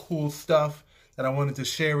some cool stuff that I wanted to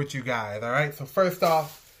share with you guys. All right. So first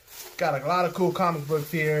off, got a lot of cool comic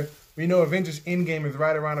books here. We know Avengers Endgame is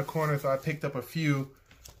right around the corner, so I picked up a few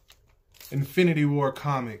Infinity War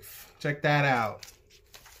comics. Check that out.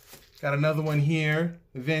 Got another one here,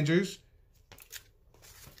 Avengers.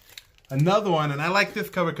 Another one, and I like this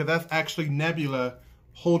cover because that's actually Nebula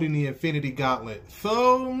holding the Infinity Gauntlet.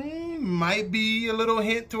 So, might be a little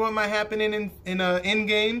hint to what might happen in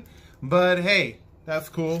Endgame, but hey, that's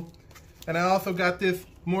cool. And I also got this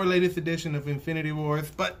more latest edition of Infinity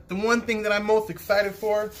Wars, but the one thing that I'm most excited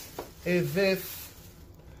for is this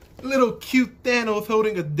little cute Thanos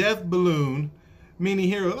holding a death balloon mini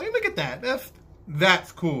hero. Like, look at that.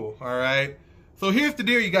 That's cool, all right? So here's the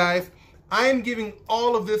deal, you guys. I am giving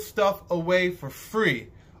all of this stuff away for free.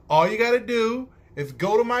 All you got to do is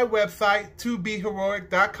go to my website,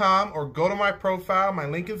 tobeheroic.com, or go to my profile. My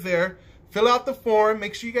link is there. Fill out the form.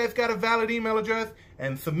 Make sure you guys got a valid email address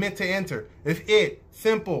and submit to enter. It's it.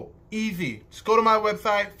 Simple. Easy. Just go to my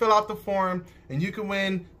website, fill out the form, and you can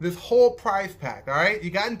win this whole prize pack, all right? You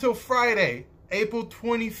got until Friday, April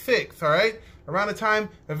 26th, all right? Around the time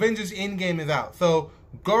Avengers Endgame is out. So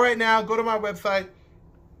go right now, go to my website,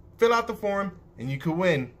 fill out the form, and you can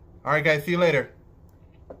win. All right, guys, see you later.